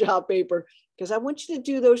dream job paper, because I want you to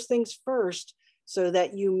do those things first so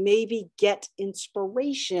that you maybe get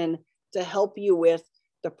inspiration to help you with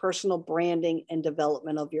the personal branding and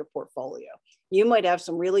development of your portfolio. You might have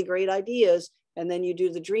some really great ideas, and then you do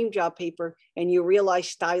the dream job paper and you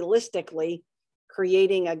realize stylistically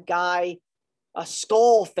creating a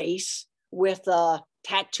skull face with a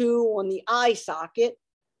tattoo on the eye socket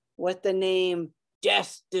with the name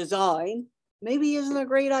Death Design maybe isn't a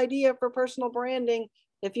great idea for personal branding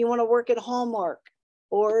if you want to work at Hallmark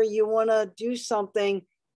or you want to do something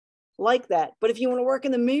like that. But if you want to work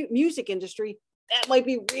in the music industry, that might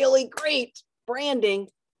be really great branding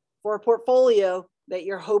for a portfolio that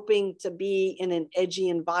you're hoping to be in an edgy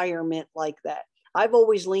environment like that. I've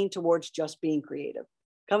always leaned towards just being creative,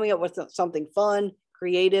 coming up with something fun,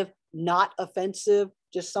 creative, not offensive,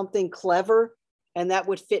 just something clever, and that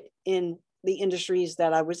would fit in the industries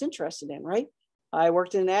that I was interested in, right? I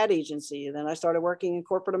worked in an ad agency, and then I started working in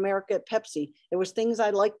corporate America at Pepsi. It was things I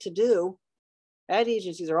like to do. Ad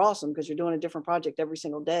agencies are awesome because you're doing a different project every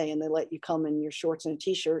single day, and they let you come in your shorts and a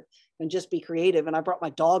t-shirt and just be creative. And I brought my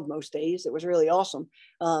dog most days. It was really awesome.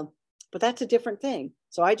 But that's a different thing.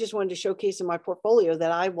 So I just wanted to showcase in my portfolio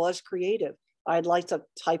that I was creative. I'd like to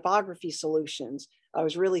typography solutions. I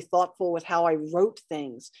was really thoughtful with how I wrote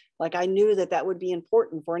things. Like I knew that that would be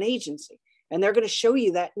important for an agency. And they're going to show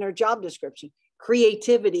you that in their job description.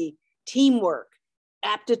 Creativity, teamwork,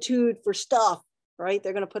 aptitude for stuff, right?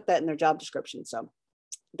 They're going to put that in their job description. So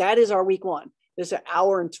that is our week one. This is an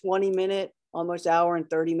hour and 20 minute, almost hour and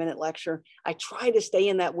 30-minute lecture. I try to stay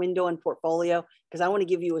in that window in portfolio because I want to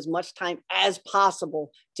give you as much time as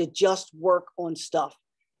possible to just work on stuff.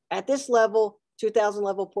 At this level, 2000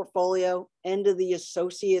 level portfolio, end of the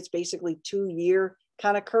associates, basically 2-year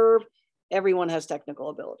kind of curve, everyone has technical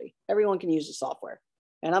ability. Everyone can use the software.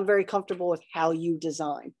 And I'm very comfortable with how you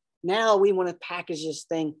design. Now we want to package this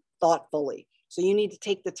thing thoughtfully. So you need to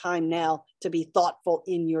take the time now to be thoughtful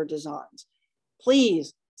in your designs.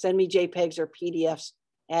 Please send me JPEGs or PDFs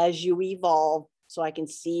as you evolve so I can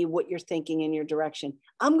see what you're thinking in your direction.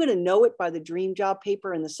 I'm going to know it by the dream job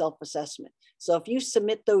paper and the self-assessment. So if you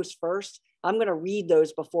submit those first, I'm going to read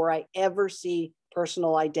those before I ever see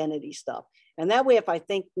personal identity stuff. And that way, if I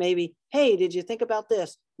think maybe, hey, did you think about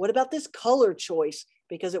this? What about this color choice?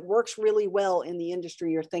 Because it works really well in the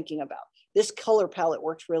industry you're thinking about. This color palette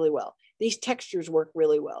works really well. These textures work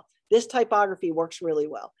really well. This typography works really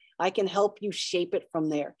well. I can help you shape it from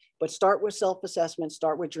there, but start with self-assessment,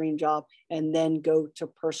 start with dream job, and then go to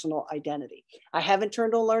personal identity. I haven't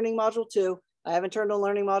turned on learning module 2. I haven't turned on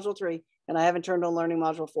learning module 3, and I haven't turned on learning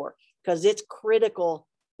module 4, because it's critical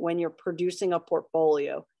when you're producing a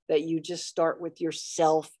portfolio that you just start with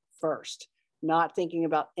yourself first, not thinking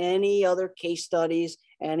about any other case studies,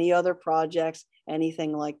 any other projects,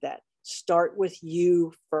 anything like that. Start with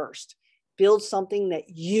you first. Build something that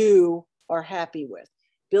you are happy with.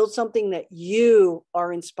 Build something that you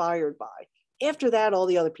are inspired by. After that, all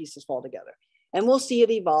the other pieces fall together. And we'll see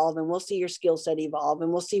it evolve, and we'll see your skill set evolve,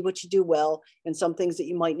 and we'll see what you do well and some things that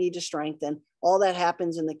you might need to strengthen. All that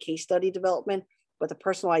happens in the case study development, but the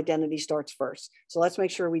personal identity starts first. So let's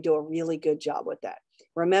make sure we do a really good job with that.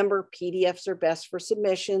 Remember, PDFs are best for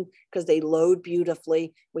submission because they load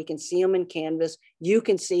beautifully. We can see them in Canvas. You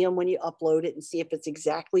can see them when you upload it and see if it's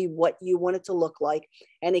exactly what you want it to look like.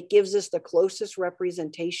 And it gives us the closest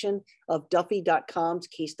representation of Duffy.com's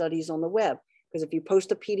case studies on the web. Because if you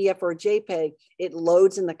post a PDF or a JPEG, it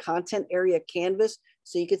loads in the content area Canvas,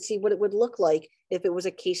 so you can see what it would look like if it was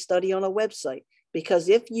a case study on a website. Because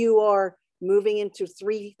if you are moving into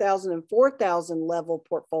 3,000 and 4,000 level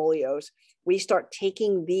portfolios, we start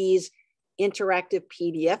taking these interactive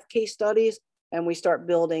PDF case studies and we start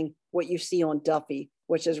building what you see on Duffy,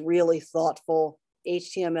 which is really thoughtful,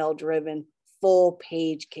 HTML driven, full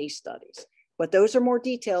page case studies. But those are more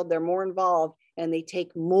detailed, they're more involved, and they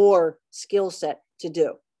take more skill set to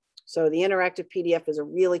do. So the interactive PDF is a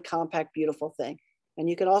really compact, beautiful thing. And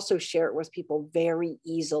you can also share it with people very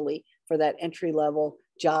easily for that entry level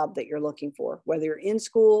job that you're looking for, whether you're in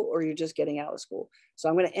school or you're just getting out of school. So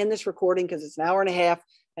I'm going to end this recording because it's an hour and a half,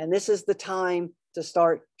 and this is the time to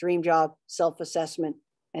start dream job, self-assessment,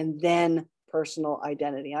 and then personal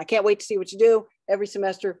identity. And I can't wait to see what you do every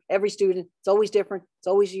semester, every student. It's always different. It's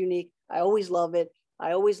always unique. I always love it.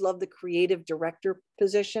 I always love the creative director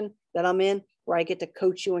position that I'm in, where I get to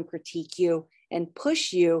coach you and critique you and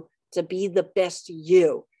push you to be the best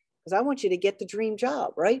you. Because I want you to get the dream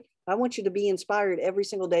job, right? I want you to be inspired every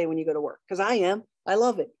single day when you go to work, because I am. I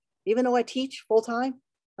love it. Even though I teach full time,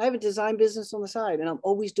 I have a design business on the side and I'm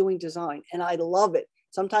always doing design and I love it.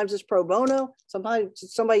 Sometimes it's pro bono. Sometimes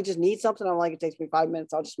somebody just needs something. I'm like, it takes me 5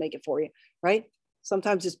 minutes. I'll just make it for you, right?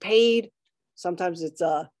 Sometimes it's paid. Sometimes it's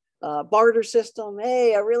a barter system.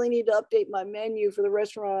 Hey, I really need to update my menu for the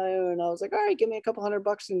restaurant I own. I was like, all right, give me a couple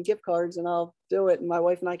 $100 in gift cards and I'll do it. And my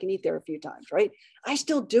wife and I can eat there a few times, right? I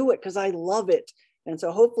still do it because I love it. And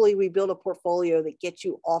so hopefully we build a portfolio that gets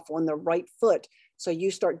you off on the right foot, so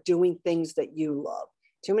you start doing things that you love.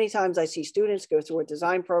 Too many times I see students go through a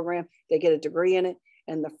design program, they get a degree in it,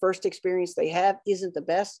 and the first experience they have isn't the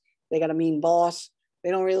best. They got a mean boss.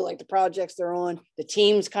 They don't really like the projects they're on. The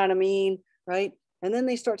team's kind of mean, right? And then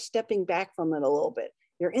they start stepping back from it a little bit.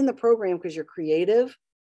 You're in the program because you're creative.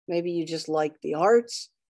 Maybe you just like the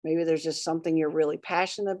arts. Maybe there's just something you're really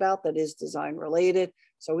passionate about that is design related.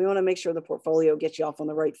 So we want to make sure the portfolio gets you off on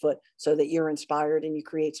the right foot so that you're inspired and you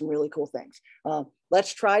create some really cool things.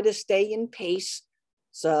 Let's try to stay in pace.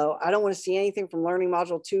 So I don't want to see anything from learning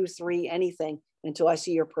module 2, 3, anything until I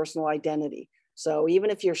see your personal identity. So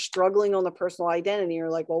even if you're struggling on the personal identity,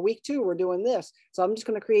 you're like, well, week 2, we're doing this. So I'm just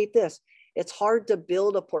going to create this. It's hard to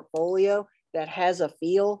build a portfolio that has a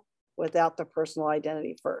feel without the personal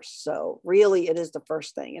identity first. So really it is the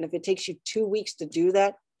first thing. And if it takes you 2 weeks to do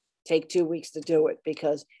that, take 2 weeks to do it,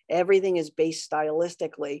 because everything is based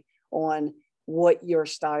stylistically on what your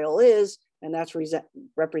style is. And that's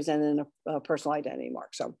represented in a personal identity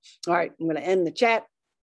mark. So, all right, I'm going to end the chat.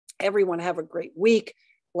 Everyone have a great week.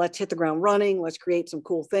 Let's hit the ground running. Let's create some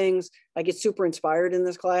cool things. I get super inspired in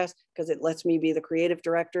this class because it lets me be the creative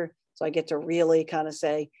director. So I get to really kind of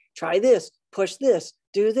say, try this, push this,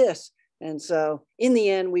 do this. And so in the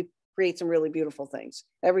end, we create some really beautiful things.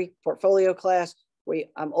 Every portfolio class,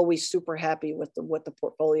 I'm always super happy with what the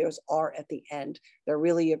portfolios are at the end. They're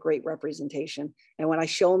really a great representation. And when I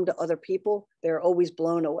show them to other people, they're always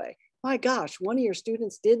blown away. My gosh, one of your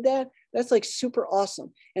students did that? That's like super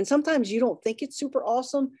awesome. And sometimes you don't think it's super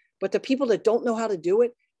awesome, but the people that don't know how to do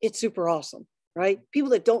it, it's super awesome, right?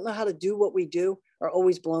 People that don't know how to do what we do are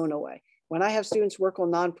always blown away. When I have students work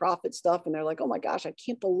on nonprofit stuff and they're like, oh my gosh, I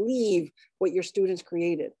can't believe what your students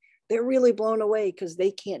created. They're really blown away because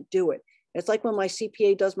they can't do it. It's like when my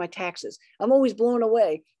CPA does my taxes. I'm always blown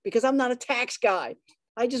away because I'm not a tax guy.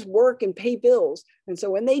 I just work and pay bills. And so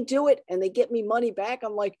when they do it and they get me money back,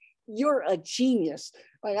 I'm like, you're a genius.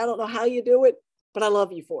 Like, I don't know how you do it, but I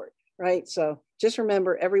love you for it, right? So just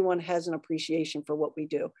remember, everyone has an appreciation for what we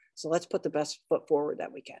do. So let's put the best foot forward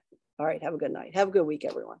that we can. All right, have a good night. Have a good week,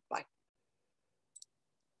 everyone. Bye.